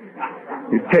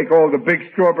 You take all the big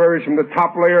strawberries from the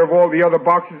top layer of all the other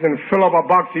boxes and fill up a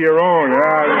box of your own.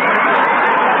 I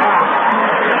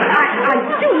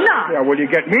do not. Yeah, well, you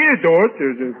get me to do it.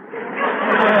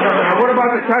 Now, what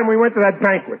about the time we went to that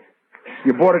banquet?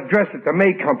 You bought a dress at the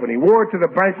May Company, wore it to the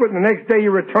banquet, and the next day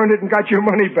you returned it and got your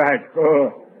money back.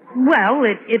 Well,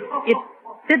 it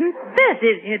didn't fit.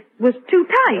 It was too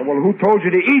tight. Well, who told you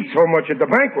to eat so much at the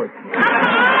banquet?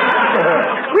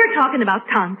 We're talking about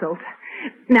tonsils.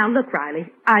 Now, look, Riley,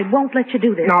 I won't let you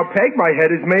do this. Now, Peg, my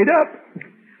head is made up.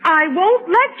 I won't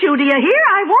let you, do you hear?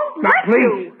 I won't let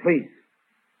you. Please.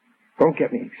 Don't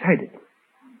get me excited.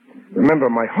 Remember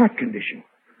my heart condition.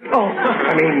 Oh.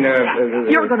 I mean,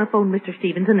 You're going to phone Mr.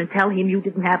 Stevenson and tell him you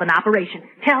didn't have an operation.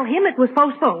 Tell him it was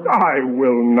postponed. I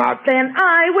will not. Then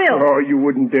I will. Oh, you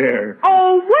wouldn't dare.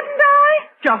 Oh, wouldn't I?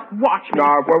 Just watch me.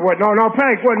 No, no,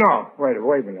 Peg, no. Wait a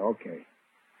minute, okay.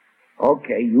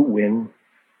 Okay, you win.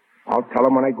 I'll tell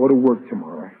him when I go to work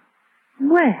tomorrow.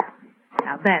 Well,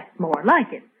 now that's more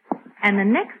like it. And the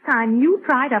next time you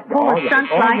try to pull a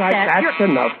stunt like that... That's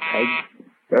enough, Peg.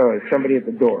 There's somebody at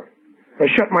the door.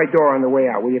 Shut my door on the way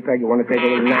out, will you, Peg? You want to take a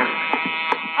little nap?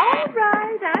 All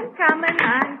right, I'm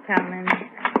coming.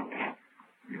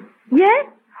 Yes?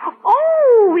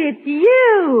 Oh, it's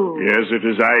you. Yes, it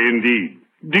is I indeed.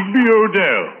 Digby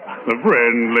Odell, the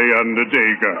friendly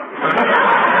undertaker.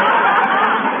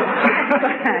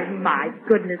 My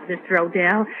goodness, Mr.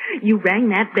 Odell. You rang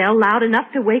that bell loud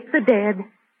enough to wake the dead.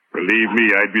 Believe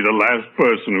me, I'd be the last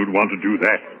person who'd want to do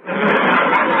that.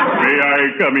 May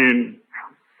I come in?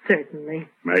 Certainly.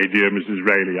 My dear Mrs.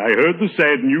 Riley, I heard the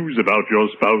sad news about your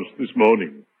spouse this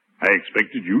morning. I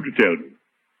expected you to tell me.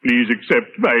 Please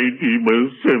accept my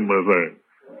deepest sympathy.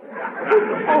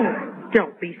 Oh,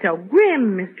 don't be so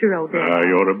grim, Mr. Odell.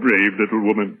 You're a brave little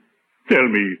woman. Tell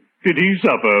me, did he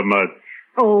suffer much?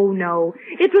 Oh, no.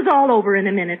 It was all over in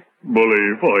a minute.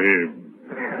 Bully for him.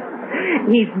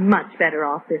 He's much better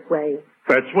off this way.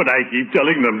 That's what I keep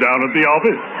telling them down at the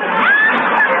office.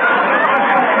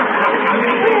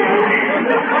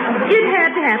 It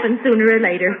had to happen sooner or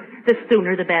later. The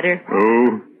sooner the better.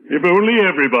 Oh, if only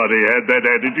everybody had that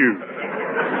attitude.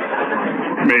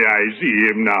 May I see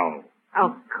him now?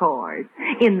 Of course.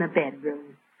 In the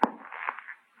bedroom.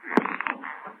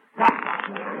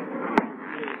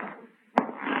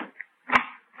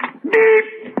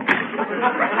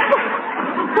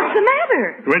 What's the matter?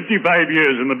 25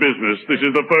 years in the business. This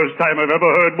is the first time I've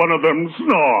ever heard one of them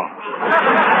snore.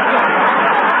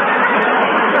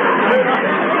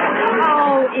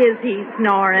 Oh, is he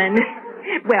snoring?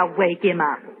 Well, wake him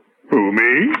up. Who,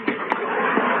 me?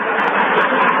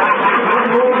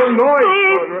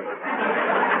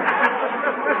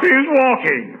 He's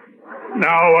walking.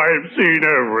 Now I've seen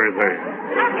everything.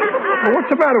 Well, what's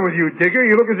the matter with you, Digger?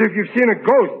 You look as if you've seen a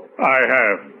ghost. I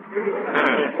have.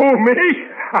 Oh, me?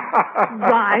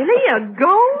 Riley, a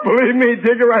ghost? Believe me,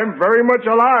 Digger, I'm very much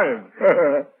alive.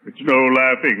 It's no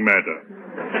laughing matter.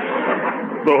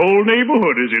 The whole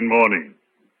neighborhood is in mourning.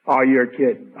 Oh, you're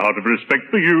kidding. Out of respect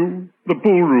for you, the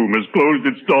pool room has closed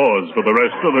its doors for the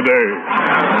rest of the day.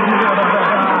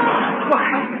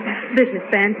 Why, this is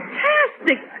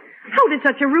fantastic. How did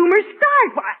such a rumor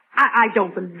start? Why, I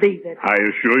don't believe it. I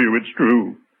assure you it's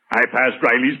true. I passed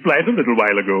Riley's flat a little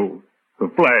while ago. The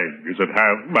flag is at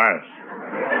half-mast.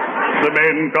 The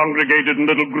men congregated in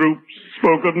little groups,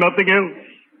 spoke of nothing else.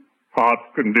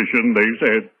 Heart condition, they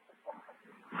said.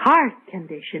 Heart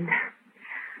condition?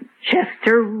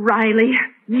 Chester Riley,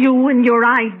 you and your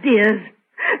ideas.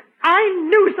 I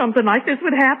knew something like this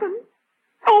would happen.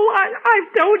 Oh,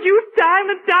 I've told you time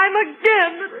and time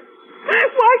again.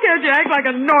 Why can't you act like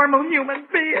a normal human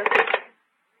being?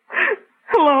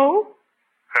 Hello?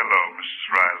 Hello, Mrs.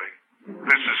 Riley.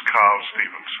 This is Carl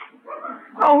Stevenson.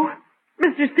 Oh,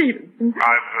 Mr. Stevenson.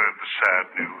 I've heard the sad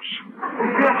news.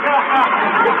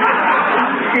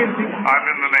 I'm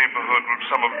in the neighborhood with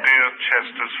some of dear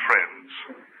Chester's friends.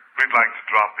 We'd like to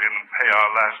drop in and pay our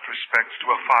last respects to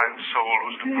a fine soul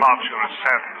whose departure has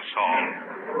saddened us all.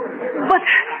 But,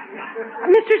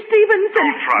 Mr. Stevenson...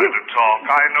 Don't try to talk.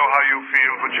 I know how you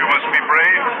feel, but you must be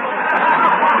brave.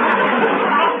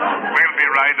 We'll be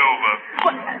right over.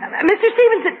 What? Mr.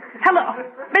 Stevenson, hello.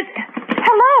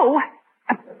 Hello?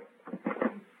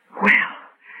 Well,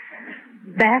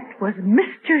 that was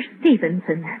Mr.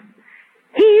 Stevenson.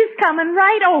 He's coming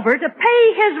right over to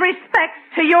pay his respects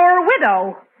to your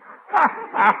widow. How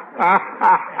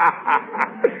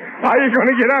are you going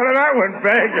to get out of that one,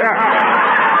 Peg?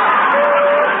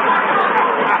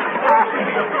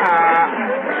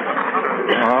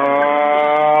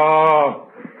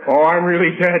 Oh, I'm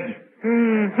really dead.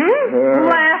 Mm-hmm.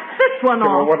 Laugh this one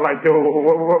off. What'll I do?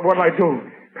 What'll I do?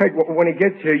 Peg, when he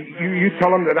gets here, you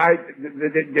tell him that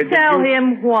Tell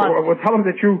him what? Well, tell him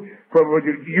that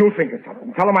you'll think of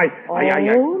something. Tell him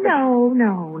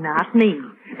No, not me.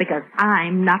 Because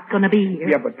I'm not going to be here.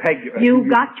 Yeah, but Peg... You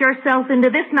got yourself into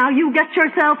this, now you get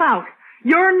yourself out.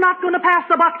 You're not going to pass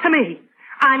the buck to me.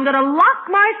 I'm going to lock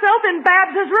myself in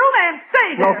Babs's room and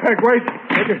stay there. No, Peg, wait.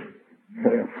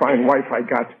 Fine wife I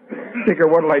got. Digger,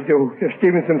 what'll I do? If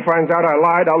Stevenson finds out I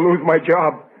lied, I'll lose my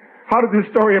job. How did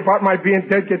this story about my being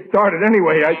dead get started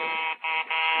anyway?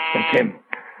 That's him.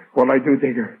 What'll I do,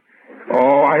 Digger?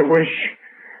 Oh, I wish.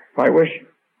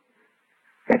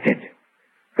 That's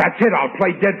it. I'll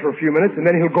play dead for a few minutes, and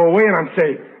then he'll go away, and I'm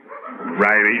safe.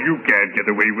 Riley, you can't get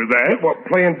away with that. Well,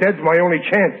 playing dead's my only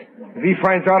chance. If he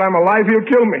finds out I'm alive, he'll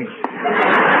kill me.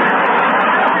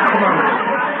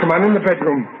 Come on, in the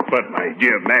bedroom. But, my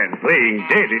dear man, playing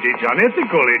dead, it's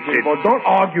unethical. Well, don't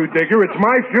argue, Digger. It's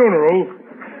my funeral.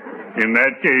 In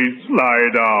that case, lie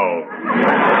down.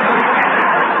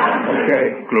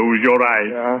 Okay. Close your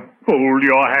eyes. Yeah. Hold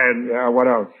your hand. Yeah, what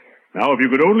else? Now, if you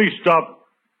could only stop...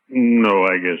 No,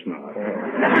 I guess not.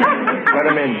 Let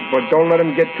him in, but don't let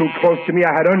him get too close to me.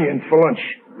 I had onions for lunch.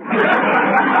 All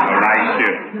right,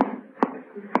 sir.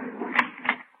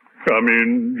 Come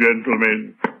in,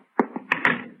 gentlemen.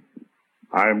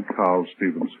 I'm Carl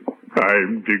Stevenson.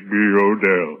 I'm Digby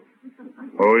Odell.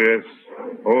 Oh, yes.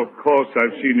 Oh, of course,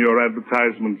 I've seen your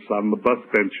advertisements on the bus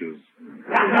benches.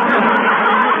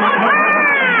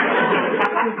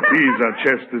 These are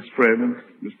Chester's friends,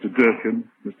 Mr. Durkin,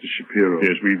 Mr. Shapiro.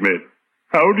 Yes, we've met.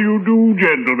 How do you do,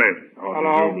 gentlemen?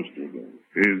 Hello.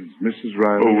 Is Mrs.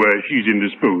 Riley? Oh, she's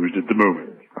indisposed at the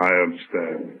moment. I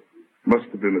understand. Must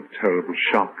have been a terrible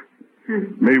shock.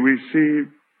 May we see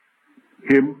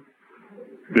him?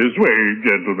 This way,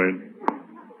 gentlemen.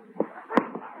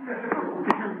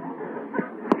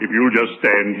 If you'll just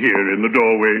stand here in the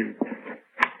doorway.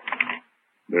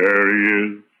 There he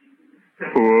is.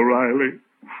 Poor Riley.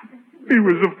 He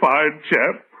was a fine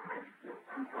chap.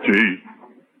 Gee,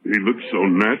 he looked so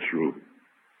natural.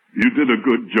 You did a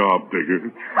good job,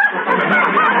 Digger.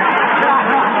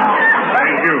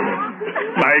 Thank you.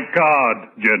 My card,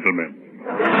 gentlemen.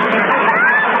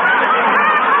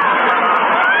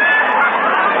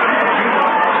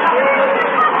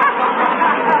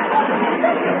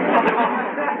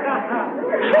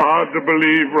 Hard to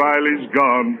believe Riley's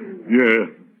gone. Yeah.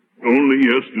 Only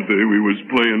yesterday we was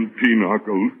playing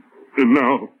pinochle. And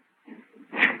now...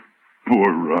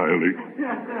 Poor Riley.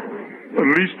 At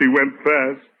least he went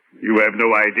fast. You have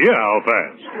no idea how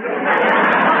fast.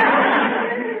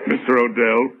 Mr.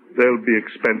 Odell, there'll be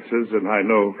expenses, and I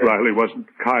know Riley wasn't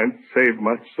kind to save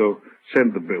much, so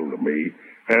send the bill to me.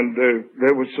 And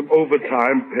there was some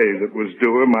overtime pay that was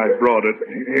due him. I brought it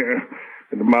here.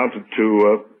 It amounted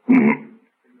to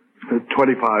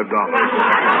 $25.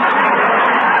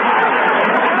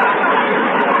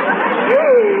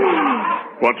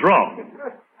 What's wrong?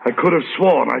 I could have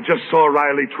sworn I just saw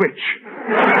Riley twitch.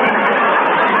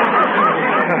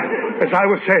 As I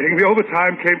was saying, the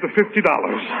overtime came to $50.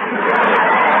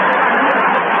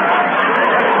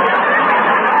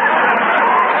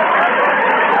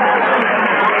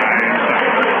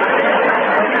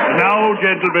 Now,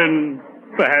 gentlemen,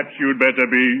 perhaps you'd better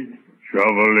be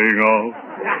shoveling off.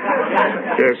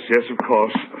 Yes, of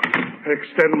course.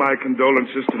 Extend my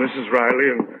condolences to Mrs.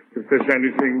 Riley, and if there's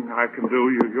anything I can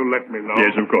do, you'll let me know.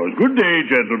 Yes, of course. Good day,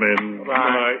 gentlemen.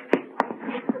 Bye.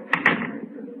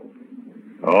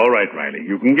 All right, Riley,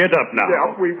 you can get up now.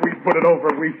 Yeah, we put it over.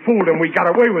 We fooled him. We got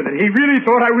away with it. He really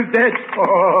thought I was dead.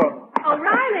 Oh.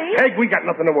 O'Reilly? Peg, we got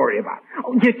nothing to worry about.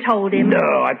 Oh, you told him.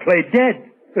 No, I played dead.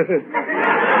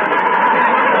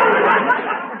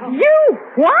 You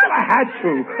what? I had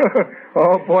to.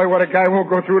 Oh, boy, what a guy won't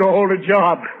go through to hold a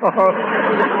job.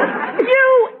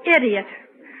 You idiot.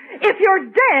 If you're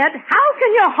dead, how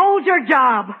can you hold your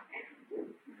job?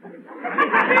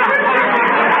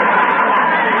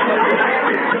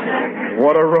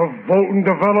 What a revolting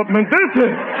development this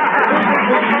is.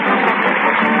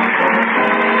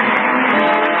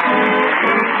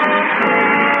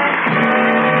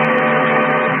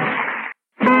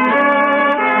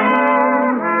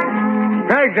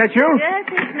 Peg, that you? Yes,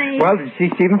 it's me. Well, did you see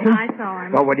Stevenson? I saw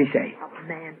him. Well, what did he say?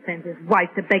 Man sends his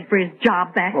wife to beg for his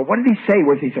job back. Well, what did he say?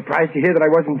 Was he surprised to hear that I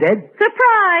wasn't dead?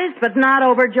 Surprised, but not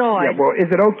overjoyed. Yeah, well, is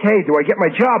it okay? Do I get my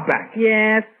job back?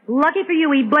 Yes. Lucky for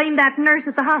you, he blamed that nurse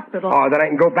at the hospital. Oh, then I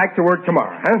can go back to work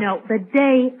tomorrow, huh? No, the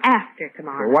day after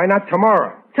tomorrow. Well, why not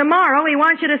tomorrow? Tomorrow, he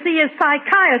wants you to see his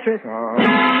psychiatrist.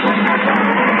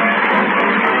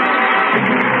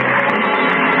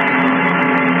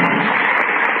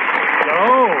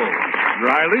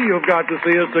 Riley, you've got to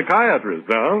see a psychiatrist,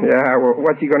 huh? Yeah, well,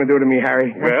 what's he going to do to me,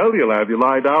 Harry? Well, he'll have you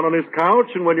lie down on his couch,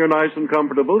 and when you're nice and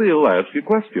comfortable, he'll ask you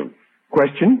questions.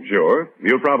 Question? Sure.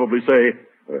 He'll probably say,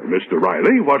 Mr.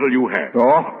 Riley, what'll you have?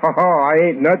 I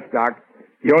ain't nuts, Doc.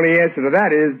 The only answer to that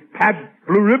is Pabst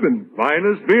Blue Ribbon.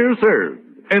 Finest beer served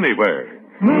anywhere.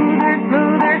 Smoother,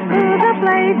 smoother, smoother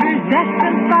flavor, zest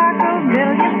and sparkle,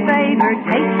 million flavor.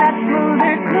 Taste that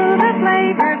smoother, smoother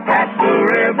flavor. Pabst Blue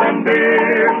Ribbon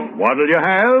beer. What'll you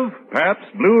have?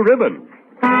 Pabst Blue Ribbon.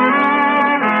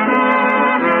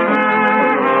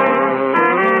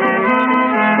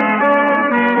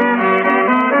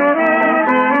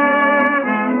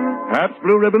 Pabst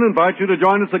Blue Ribbon invites you to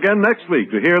join us again next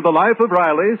week to hear The Life of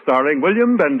Riley, starring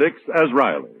William Bendix as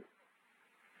Riley.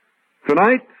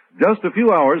 Tonight, just a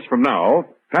few hours from now,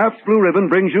 Pabst Blue Ribbon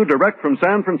brings you direct from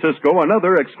San Francisco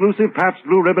another exclusive Pabst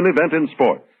Blue Ribbon event in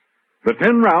sports. The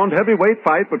 10-round heavyweight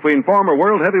fight between former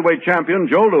world heavyweight champion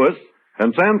Joe Louis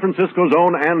and San Francisco's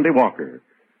own Andy Walker.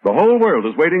 The whole world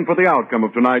is waiting for the outcome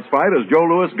of tonight's fight as Joe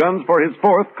Louis guns for his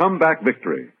fourth comeback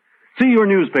victory. See your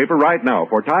newspaper right now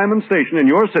for time and station in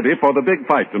your city for the big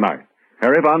fight tonight.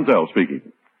 Harry Von Zell speaking.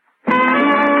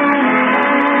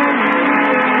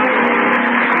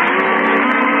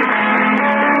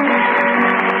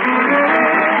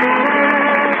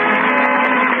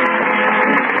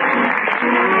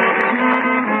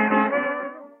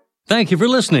 Thank you for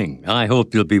listening. I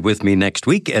hope you'll be with me next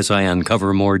week as I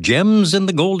uncover more gems in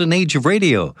the golden age of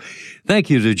radio. Thank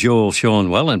you to Joel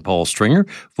Schoenwell and Paul Stringer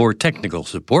for technical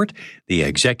support. The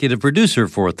executive producer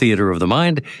for Theater of the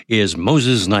Mind is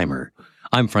Moses Neimer.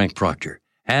 I'm Frank Proctor.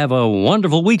 Have a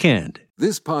wonderful weekend.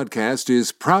 This podcast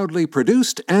is proudly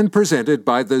produced and presented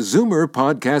by the Zoomer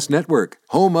Podcast Network,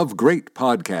 home of great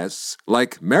podcasts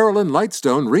like Marilyn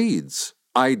Lightstone Reads,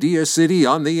 Idea City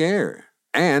on the Air,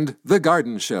 and The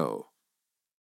Garden Show.